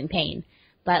pain.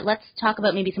 But let's talk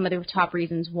about maybe some of the top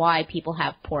reasons why people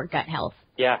have poor gut health.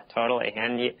 Yeah, totally.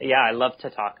 And yeah, I love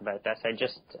to talk about this. I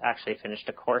just actually finished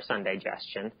a course on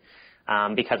digestion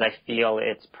because I feel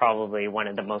it's probably one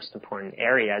of the most important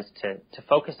areas to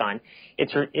focus on.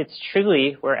 It's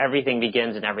truly where everything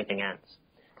begins and everything ends.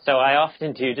 So I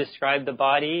often do describe the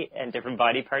body and different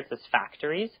body parts as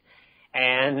factories.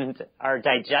 And our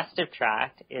digestive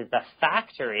tract is the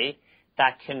factory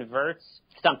that converts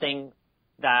something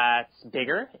that's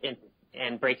bigger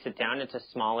and breaks it down into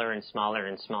smaller and smaller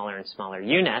and smaller and smaller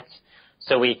units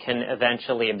so we can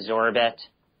eventually absorb it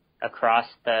across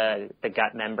the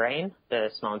gut membrane, the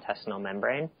small intestinal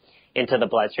membrane, into the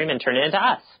bloodstream and turn it into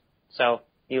us. So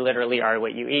you literally are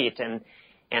what you eat.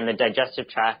 And the digestive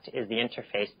tract is the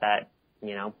interface that,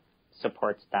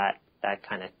 supports that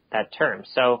term.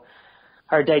 So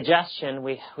our digestion,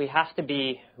 we have to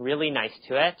be really nice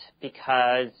to it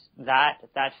because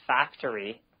that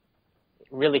factory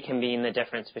really can mean the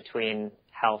difference between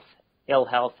ill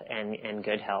health and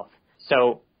good health.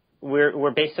 So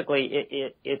we're basically,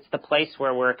 it's the place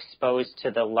where we're exposed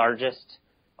to the largest,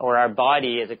 or our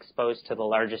body is exposed to the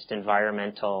largest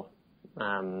environmental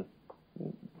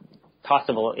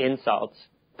possible insults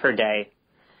per day.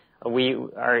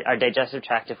 Our digestive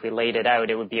tract, if we laid it out,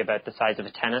 it would be about the size of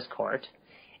a tennis court.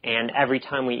 And every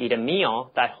time we eat a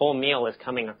meal, that whole meal is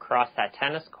coming across that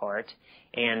tennis court,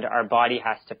 and our body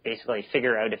has to basically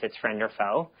figure out if it's friend or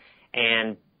foe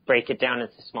and break it down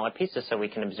into smaller pieces so we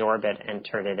can absorb it and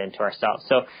turn it into ourselves.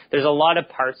 So there's a lot of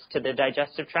parts to the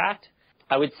digestive tract.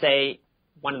 I would say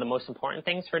one of the most important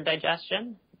things for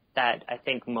digestion that I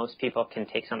think most people can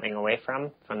take something away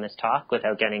from this talk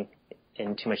without getting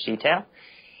in too much detail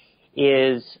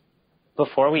is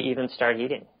before we even start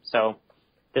eating. So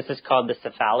this is called the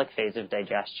cephalic phase of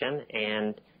digestion,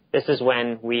 and this is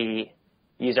when we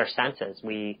use our senses.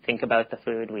 We think about the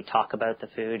food, we talk about the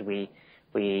food, we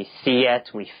see it,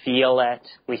 we feel it,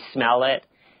 we smell it,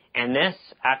 and this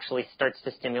actually starts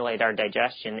to stimulate our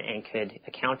digestion and could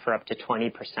account for up to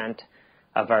 20%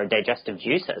 of our digestive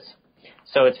juices.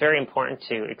 So it's very important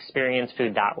to experience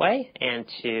food that way and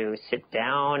to sit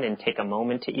down and take a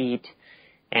moment to eat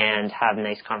and have a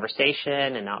nice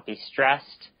conversation and not be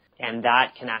stressed. And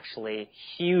that can actually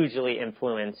hugely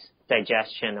influence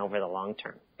digestion over the long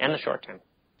term and the short term.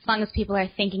 As long as people are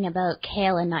thinking about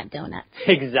kale and not donuts.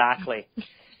 Exactly.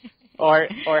 or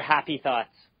happy thoughts.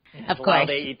 Of course. While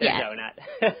they eat their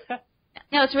donut.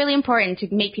 No, it's really important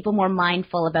to make people more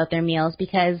mindful about their meals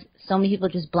because so many people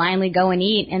just blindly go and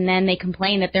eat and then they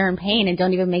complain that they're in pain and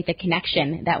don't even make the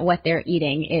connection that what they're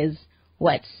eating is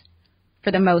what's,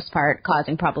 for the most part,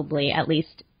 causing probably at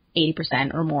least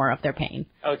 80% or more of their pain.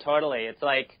 Oh, totally. It's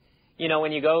like,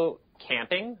 when you go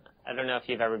camping. I don't know if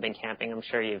you've ever been camping. I'm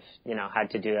sure you've, had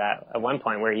to do that at one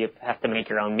point where you have to make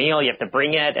your own meal. You have to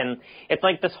bring it. And it's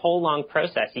like this whole long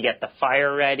process. You get the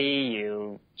fire ready.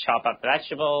 You chop up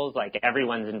vegetables. Like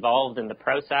everyone's involved in the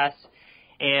process.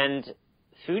 And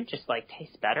food just like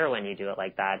tastes better when you do it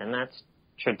like that. And that's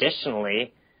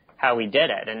traditionally how we did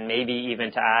it. And maybe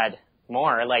even to add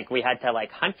more, like we had to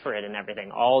like hunt for it and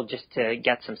everything, all just to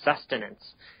get some sustenance.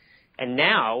 And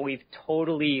now we've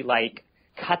totally like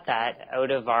cut that out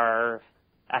of our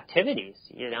activities.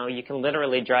 You can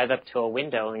literally drive up to a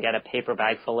window and get a paper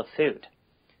bag full of food,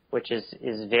 which is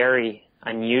very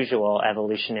unusual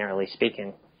evolutionarily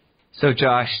speaking. So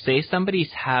Josh, say somebody's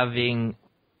having,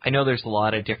 I know there's a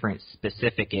lot of different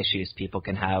specific issues people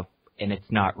can have, and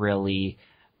it's not really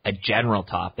a general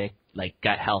topic like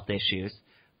gut health issues,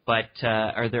 but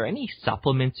are there any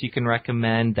supplements you can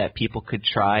recommend that people could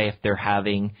try if they're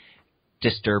having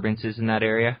disturbances in that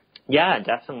area? Yeah,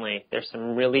 definitely. There's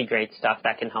some really great stuff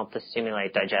that can help to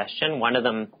stimulate digestion. One of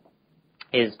them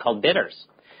is called bitters.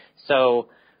 So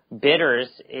bitters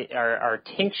are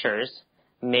tinctures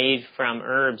made from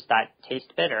herbs that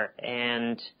taste bitter.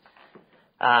 And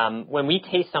when we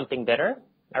taste something bitter,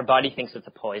 our body thinks it's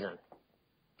a poison.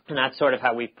 And that's sort of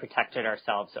how we've protected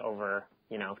ourselves over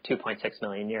 2.6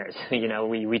 million years.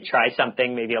 We try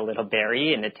something, maybe a little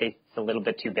berry, and it tastes a little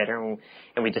bit too bitter,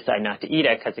 and we decide not to eat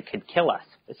it because it could kill us.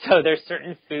 So there's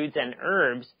certain foods and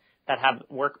herbs that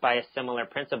work by a similar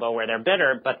principle where they're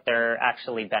bitter, but they're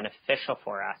actually beneficial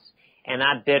for us. And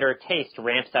that bitter taste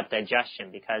ramps up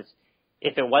digestion, because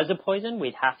if it was a poison,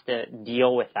 we'd have to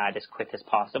deal with that as quick as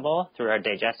possible through our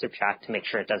digestive tract to make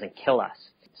sure it doesn't kill us.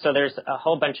 So there's a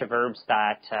whole bunch of herbs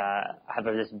that have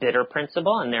this bitter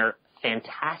principle, and they're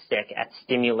fantastic at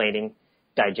stimulating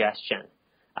digestion.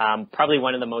 Probably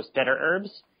one of the most bitter herbs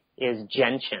is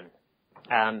gentian.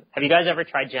 Have you guys ever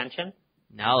tried gentian?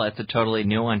 No, that's a totally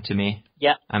new one to me.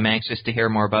 Yeah. I'm anxious to hear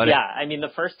more about it. Yeah, I mean, the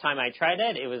first time I tried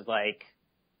it, it was like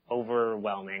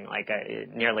overwhelming. Like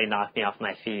it nearly knocked me off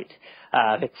my feet.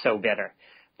 It's so bitter.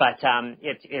 But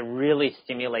it really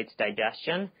stimulates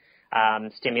digestion.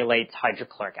 Stimulates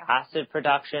hydrochloric acid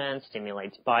production,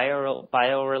 stimulates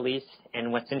biorelease.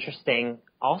 And what's interesting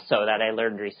also that I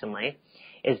learned recently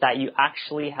is that you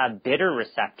actually have bitter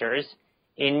receptors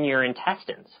in your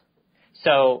intestines.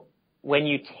 So when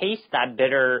you taste that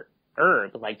bitter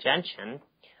herb like gentian,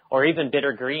 or even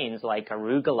bitter greens like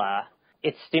arugula,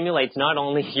 it stimulates not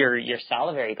only your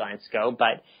salivary glands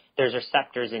but there's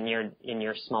receptors in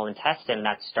your small intestine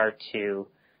that start to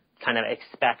kind of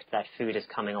expect that food is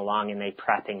coming along, and they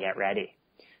prep and get ready.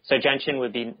 So gentian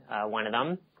would be one of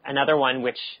them. Another one,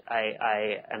 which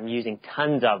I am using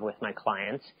tons of with my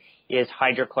clients, is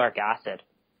hydrochloric acid,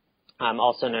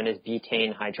 also known as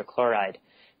betaine hydrochloride,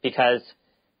 because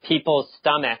people's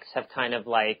stomachs have kind of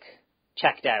like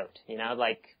checked out,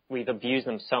 like we've abused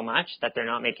them so much that they're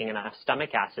not making enough stomach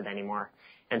acid anymore.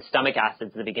 And stomach acid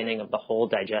is the beginning of the whole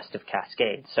digestive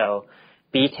cascade. So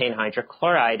betaine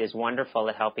hydrochloride is wonderful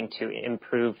at helping to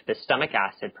improve the stomach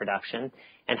acid production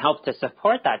and help to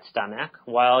support that stomach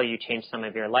while you change some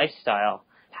of your lifestyle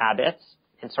habits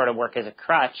and sort of work as a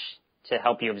crutch to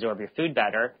help you absorb your food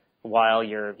better while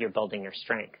you're building your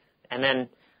strength. And then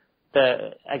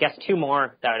I guess two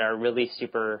more that are really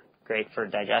super great for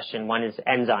digestion. One is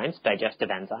enzymes, digestive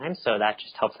enzymes. So that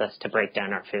just helps us to break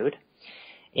down our food.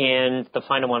 And the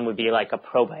final one would be like a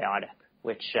probiotic,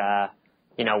 which,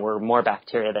 we're more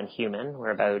bacteria than human.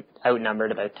 We're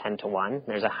outnumbered about 10 to 1.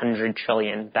 There's 100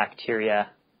 trillion bacteria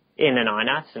in and on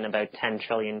us and about 10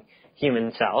 trillion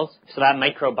human cells. So that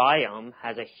microbiome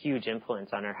has a huge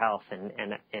influence on our health,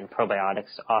 and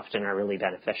probiotics often are really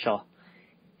beneficial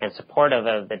and supportive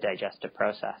of the digestive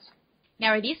process. Now,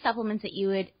 are these supplements that you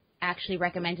would actually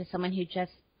recommend to someone who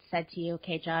just said to you,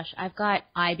 okay, Josh, I've got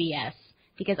IBS?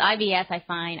 Because IBS,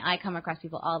 I come across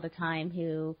people all the time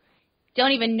who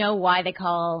don't even know why they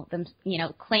call them,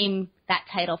 claim that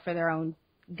title for their own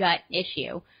gut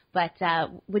issue. But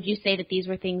would you say that these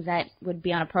were things that would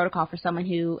be on a protocol for someone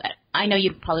who, I know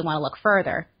you'd probably want to look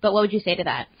further, but what would you say to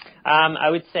that? I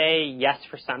would say yes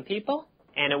for some people,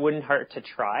 and it wouldn't hurt to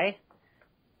try.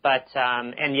 But,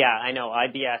 and yeah, I know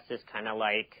IBS is kind of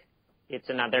like, it's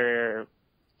another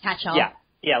catch-all.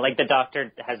 Yeah, like the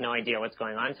doctor has no idea what's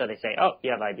going on, so they say, oh,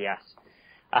 you have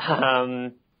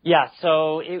IBS. Yeah,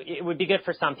 so it would be good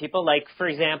for some people. Like, for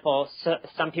example,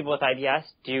 some people with IBS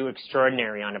do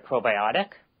extraordinary on a probiotic.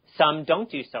 Some don't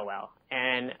do so well.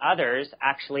 And others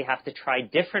actually have to try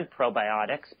different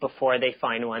probiotics before they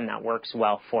find one that works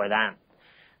well for them.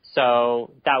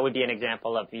 So that would be an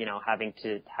example of, having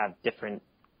to have different,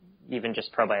 even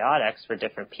just probiotics for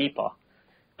different people.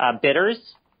 Bitters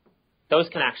those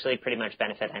can actually pretty much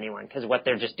benefit anyone because what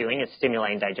they're just doing is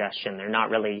stimulating digestion. They're not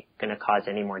really going to cause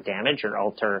any more damage or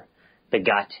alter the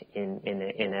gut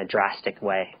in a drastic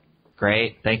way.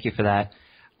 Great. Thank you for that.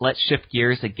 Let's shift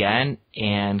gears again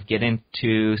and get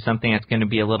into something that's going to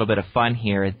be a little bit of fun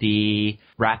here, the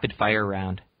rapid fire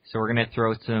round. So we're going to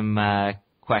throw some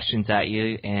questions at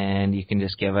you, and you can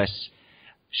just give us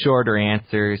shorter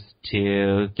answers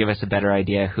to give us a better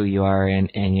idea who you are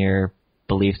and your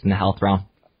beliefs in the health realm.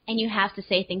 And you have to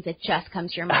say things that just come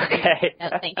to your mind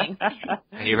without thinking.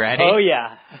 Are you ready? Oh,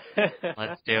 yeah.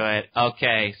 Let's do it.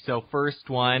 Okay, so first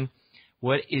one,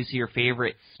 what is your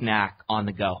favorite snack on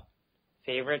the go?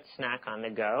 Favorite snack on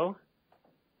the go?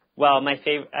 Well, my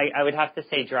favorite, I would have to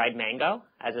say dried mango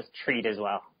as a treat as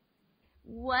well.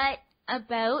 What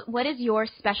is your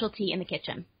specialty in the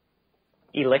kitchen?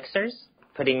 Elixirs,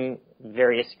 putting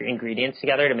various ingredients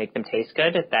together to make them taste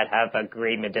good that have a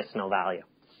great medicinal value.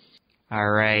 All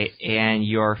right, and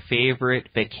your favorite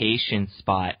vacation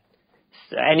spot?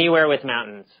 Anywhere with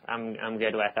mountains, I'm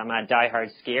good with. I'm a diehard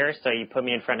skier, so you put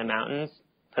me in front of mountains,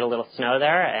 put a little snow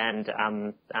there, and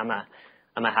I'm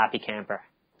a happy camper.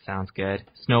 Sounds good.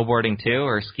 Snowboarding too,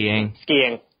 or skiing?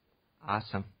 Skiing.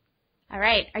 Awesome. All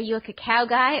right. Are you a cacao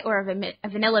guy or a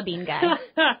vanilla bean guy?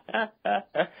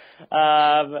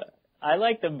 I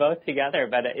like them both together,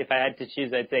 but if I had to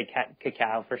choose, I'd say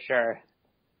cacao for sure.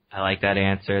 I like that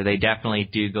answer. They definitely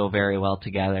do go very well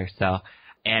together. So,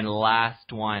 and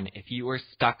last one, if you were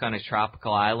stuck on a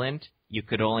tropical island, you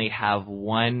could only have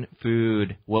one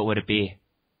food, what would it be?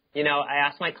 You know, I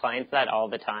ask my clients that all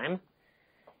the time,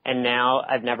 and now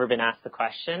I've never been asked the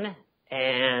question,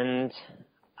 and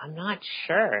I'm not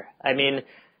sure. I mean,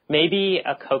 maybe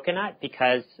a coconut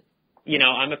because, you know,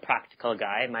 I'm a practical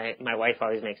guy. My wife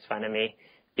always makes fun of me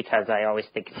because I always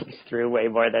think things through way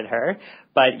more than her.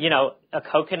 But, you know, a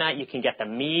coconut, you can get the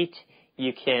meat,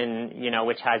 you can, you know,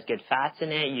 which has good fats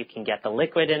in it. You can get the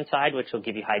liquid inside, which will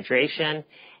give you hydration.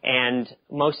 And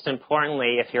most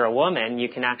importantly, if you're a woman, you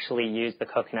can actually use the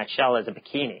coconut shell as a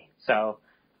bikini. So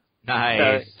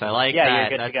nice. I like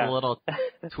that. That's a little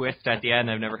twist at the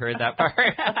end. I've never heard that part.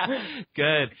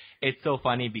 Good. It's so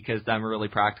funny because I'm a really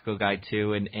practical guy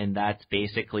too, and that's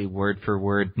basically word for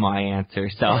word my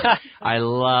answer. So I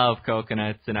love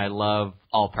coconuts and I love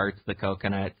all parts of the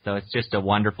coconut. So it's just a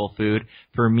wonderful food.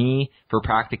 For me, for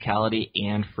practicality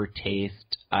and for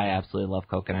taste, I absolutely love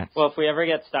coconuts. Well, if we ever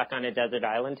get stuck on a desert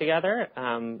island together,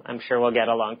 I'm sure we'll get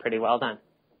along pretty well then.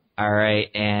 All right,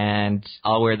 and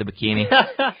I'll wear the bikini.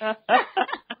 All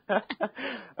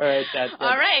right, that's good.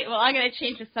 All right, well, I'm going to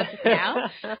change the subject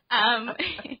now.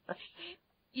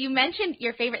 You mentioned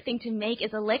your favorite thing to make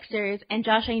is elixirs, and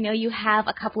Josh, I know you have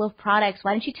a couple of products.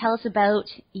 Why don't you tell us about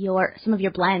some of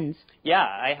your blends? Yeah,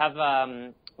 I have.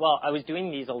 I was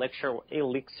doing these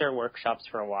elixir workshops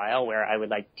for a while, where I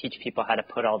would teach people how to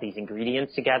put all these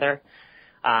ingredients together.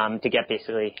 To get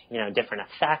basically, you know, different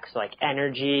effects like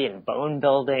energy and bone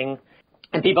building.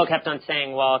 And people kept on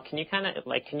saying, well, can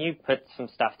you put some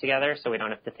stuff together so we don't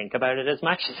have to think about it as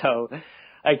much? So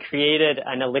I created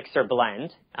an elixir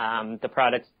blend. The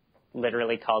product's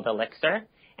literally called Elixir,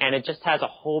 and it just has a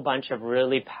whole bunch of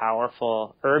really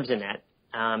powerful herbs in it.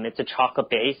 It's a chocolate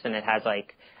base, and it has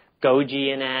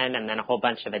goji in it, and then a whole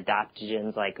bunch of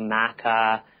adaptogens like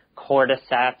maca,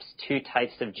 cordyceps, 2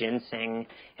 types of ginseng,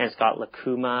 and it's got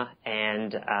lucuma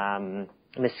and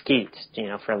mesquite, you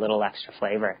know, for a little extra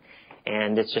flavor.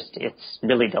 And it's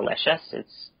really delicious.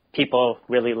 People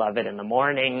really love it in the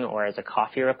morning or as a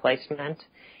coffee replacement.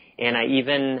 And I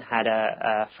even had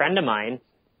a friend of mine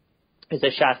who's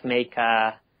a chef make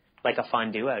a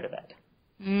fondue out of it.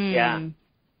 Yeah.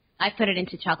 I put it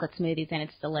into chocolate smoothies and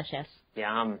it's delicious.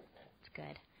 Yum. It's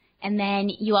good. And then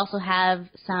you also have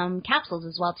some capsules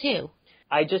as well, too.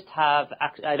 I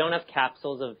don't have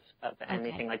capsules of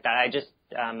anything like that.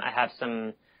 I have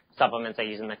some supplements I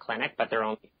use in the clinic, but they're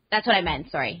only... That's what I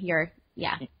meant, sorry.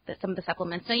 Some of the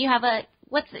supplements. So you have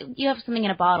you have something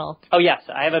in a bottle. Oh, yes.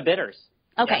 I have a bitters.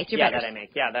 Okay, it's your bitters. that I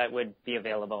make. Yeah, that would be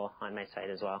available on my site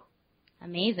as well.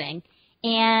 Amazing.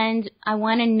 And I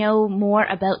want to know more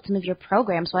about some of your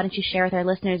programs. Why don't you share with our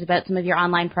listeners about some of your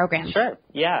online programs? Sure.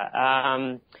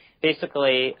 Yeah.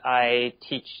 Basically, I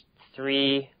teach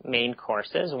 3 main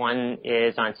courses. One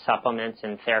is on supplements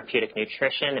and therapeutic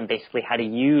nutrition and basically how to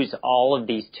use all of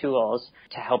these tools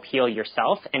to help heal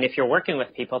yourself. And if you're working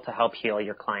with people, to help heal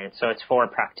your clients. So it's for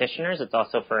practitioners. It's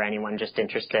also for anyone just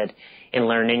interested in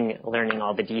learning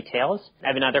all the details. I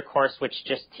have another course which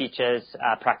just teaches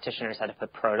practitioners how to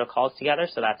put protocols together.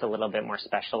 So that's a little bit more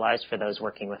specialized for those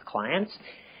working with clients.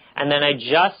 And then I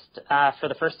just, for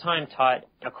the first time, taught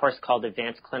a course called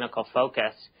Advanced Clinical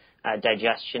Focus,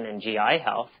 Digestion and GI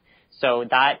Health. So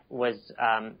that was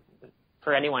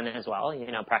for anyone as well.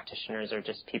 Practitioners or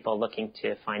just people looking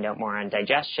to find out more on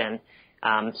digestion.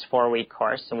 It's a 4-week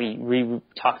course, and we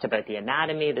talked about the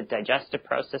anatomy, the digestive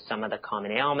process, some of the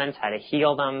common ailments, how to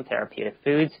heal them, therapeutic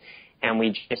foods, and we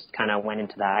just kind of went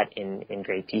into that in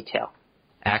great detail.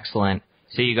 Excellent.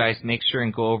 So you guys make sure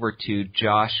and go over to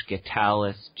Josh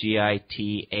Gitalis,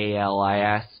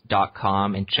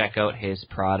 GITALIS.com, and check out his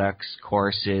products,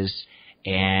 courses,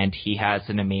 and he has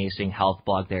an amazing health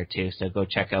blog there too, so go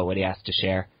check out what he has to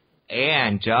share.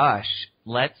 And Josh,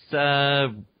 let's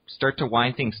start to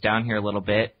wind things down here a little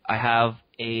bit. I have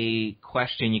a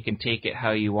question. You can take it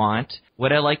how you want.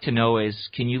 What I'd like to know is,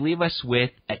 can you leave us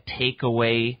with a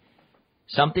takeaway,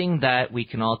 something that we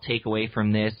can all take away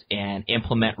from this and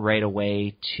implement right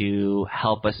away to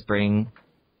help us bring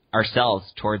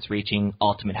ourselves towards reaching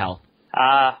ultimate health?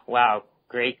 Wow,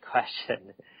 great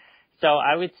question. So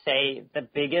I would say the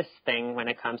biggest thing when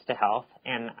it comes to health,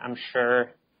 and I'm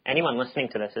sure anyone listening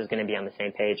to this is going to be on the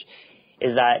same page,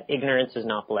 is that ignorance is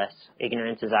not bliss.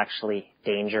 Ignorance is actually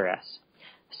dangerous.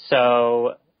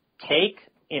 So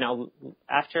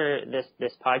after this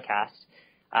podcast,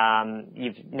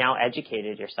 you've now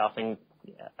educated yourself and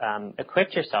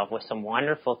equipped yourself with some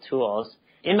wonderful tools.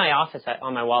 In my office,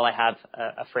 on my wall, I have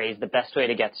a phrase: the best way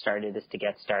to get started is to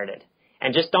get started.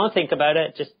 And just don't think about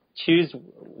it. Just choose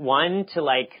 1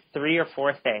 to 3 or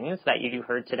 4 things that you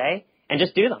heard today and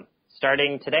just do them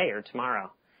starting today or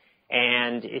tomorrow.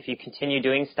 And if you continue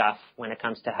doing stuff when it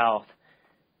comes to health,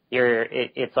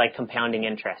 it's like compounding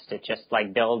interest. It just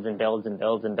builds and builds and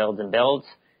builds and builds and builds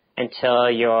until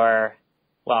you're,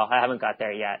 well, I haven't got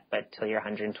there yet, but till you're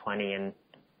 120 and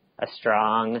a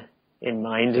strong in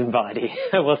mind and body.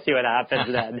 We'll see what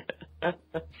happens then.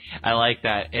 I like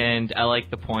that. And I like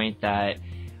the point that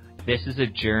this is a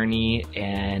journey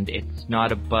and it's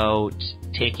not about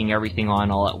taking everything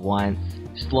on all at once.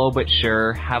 Slow but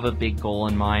sure, have a big goal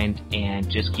in mind, and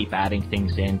just keep adding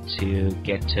things in to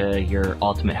get to your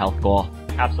ultimate health goal.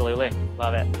 Absolutely.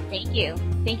 Love it. Thank you.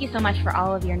 Thank you so much for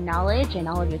all of your knowledge and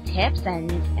all of your tips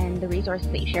and the resources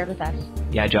that you shared with us.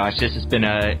 Yeah, Josh, this has been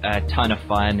a ton of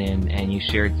fun, and you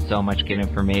shared so much good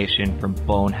information, from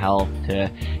bone health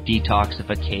to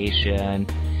detoxification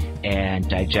and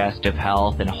digestive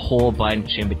health and a whole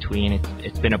bunch in between.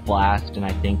 It's been a blast, and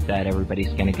I think that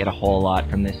everybody's going to get a whole lot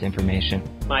from this information.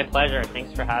 My pleasure.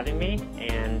 Thanks for having me,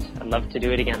 and I'd love to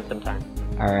do it again sometime.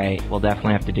 All right. We'll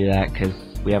definitely have to do that because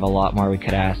we have a lot more we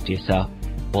could ask you, so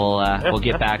we'll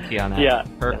get back to you on that. Yeah.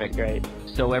 Perfect. Great.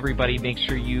 So everybody, make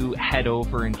sure you head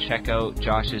over and check out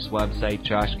Josh's website,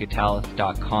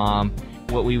 joshgitalis.com.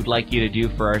 What we would like you to do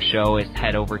for our show is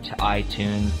head over to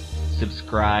iTunes,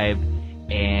 subscribe,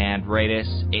 and write us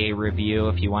a review.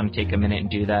 If you want to take a minute and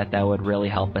do that, that would really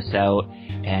help us out,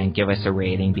 and give us a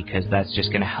rating, because that's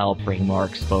just going to help bring more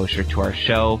exposure to our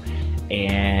show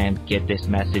and get this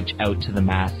message out to the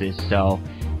masses. So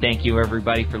thank you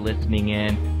everybody for listening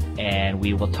in, and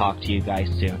we will talk to you guys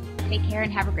soon. Take care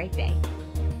and have a great day.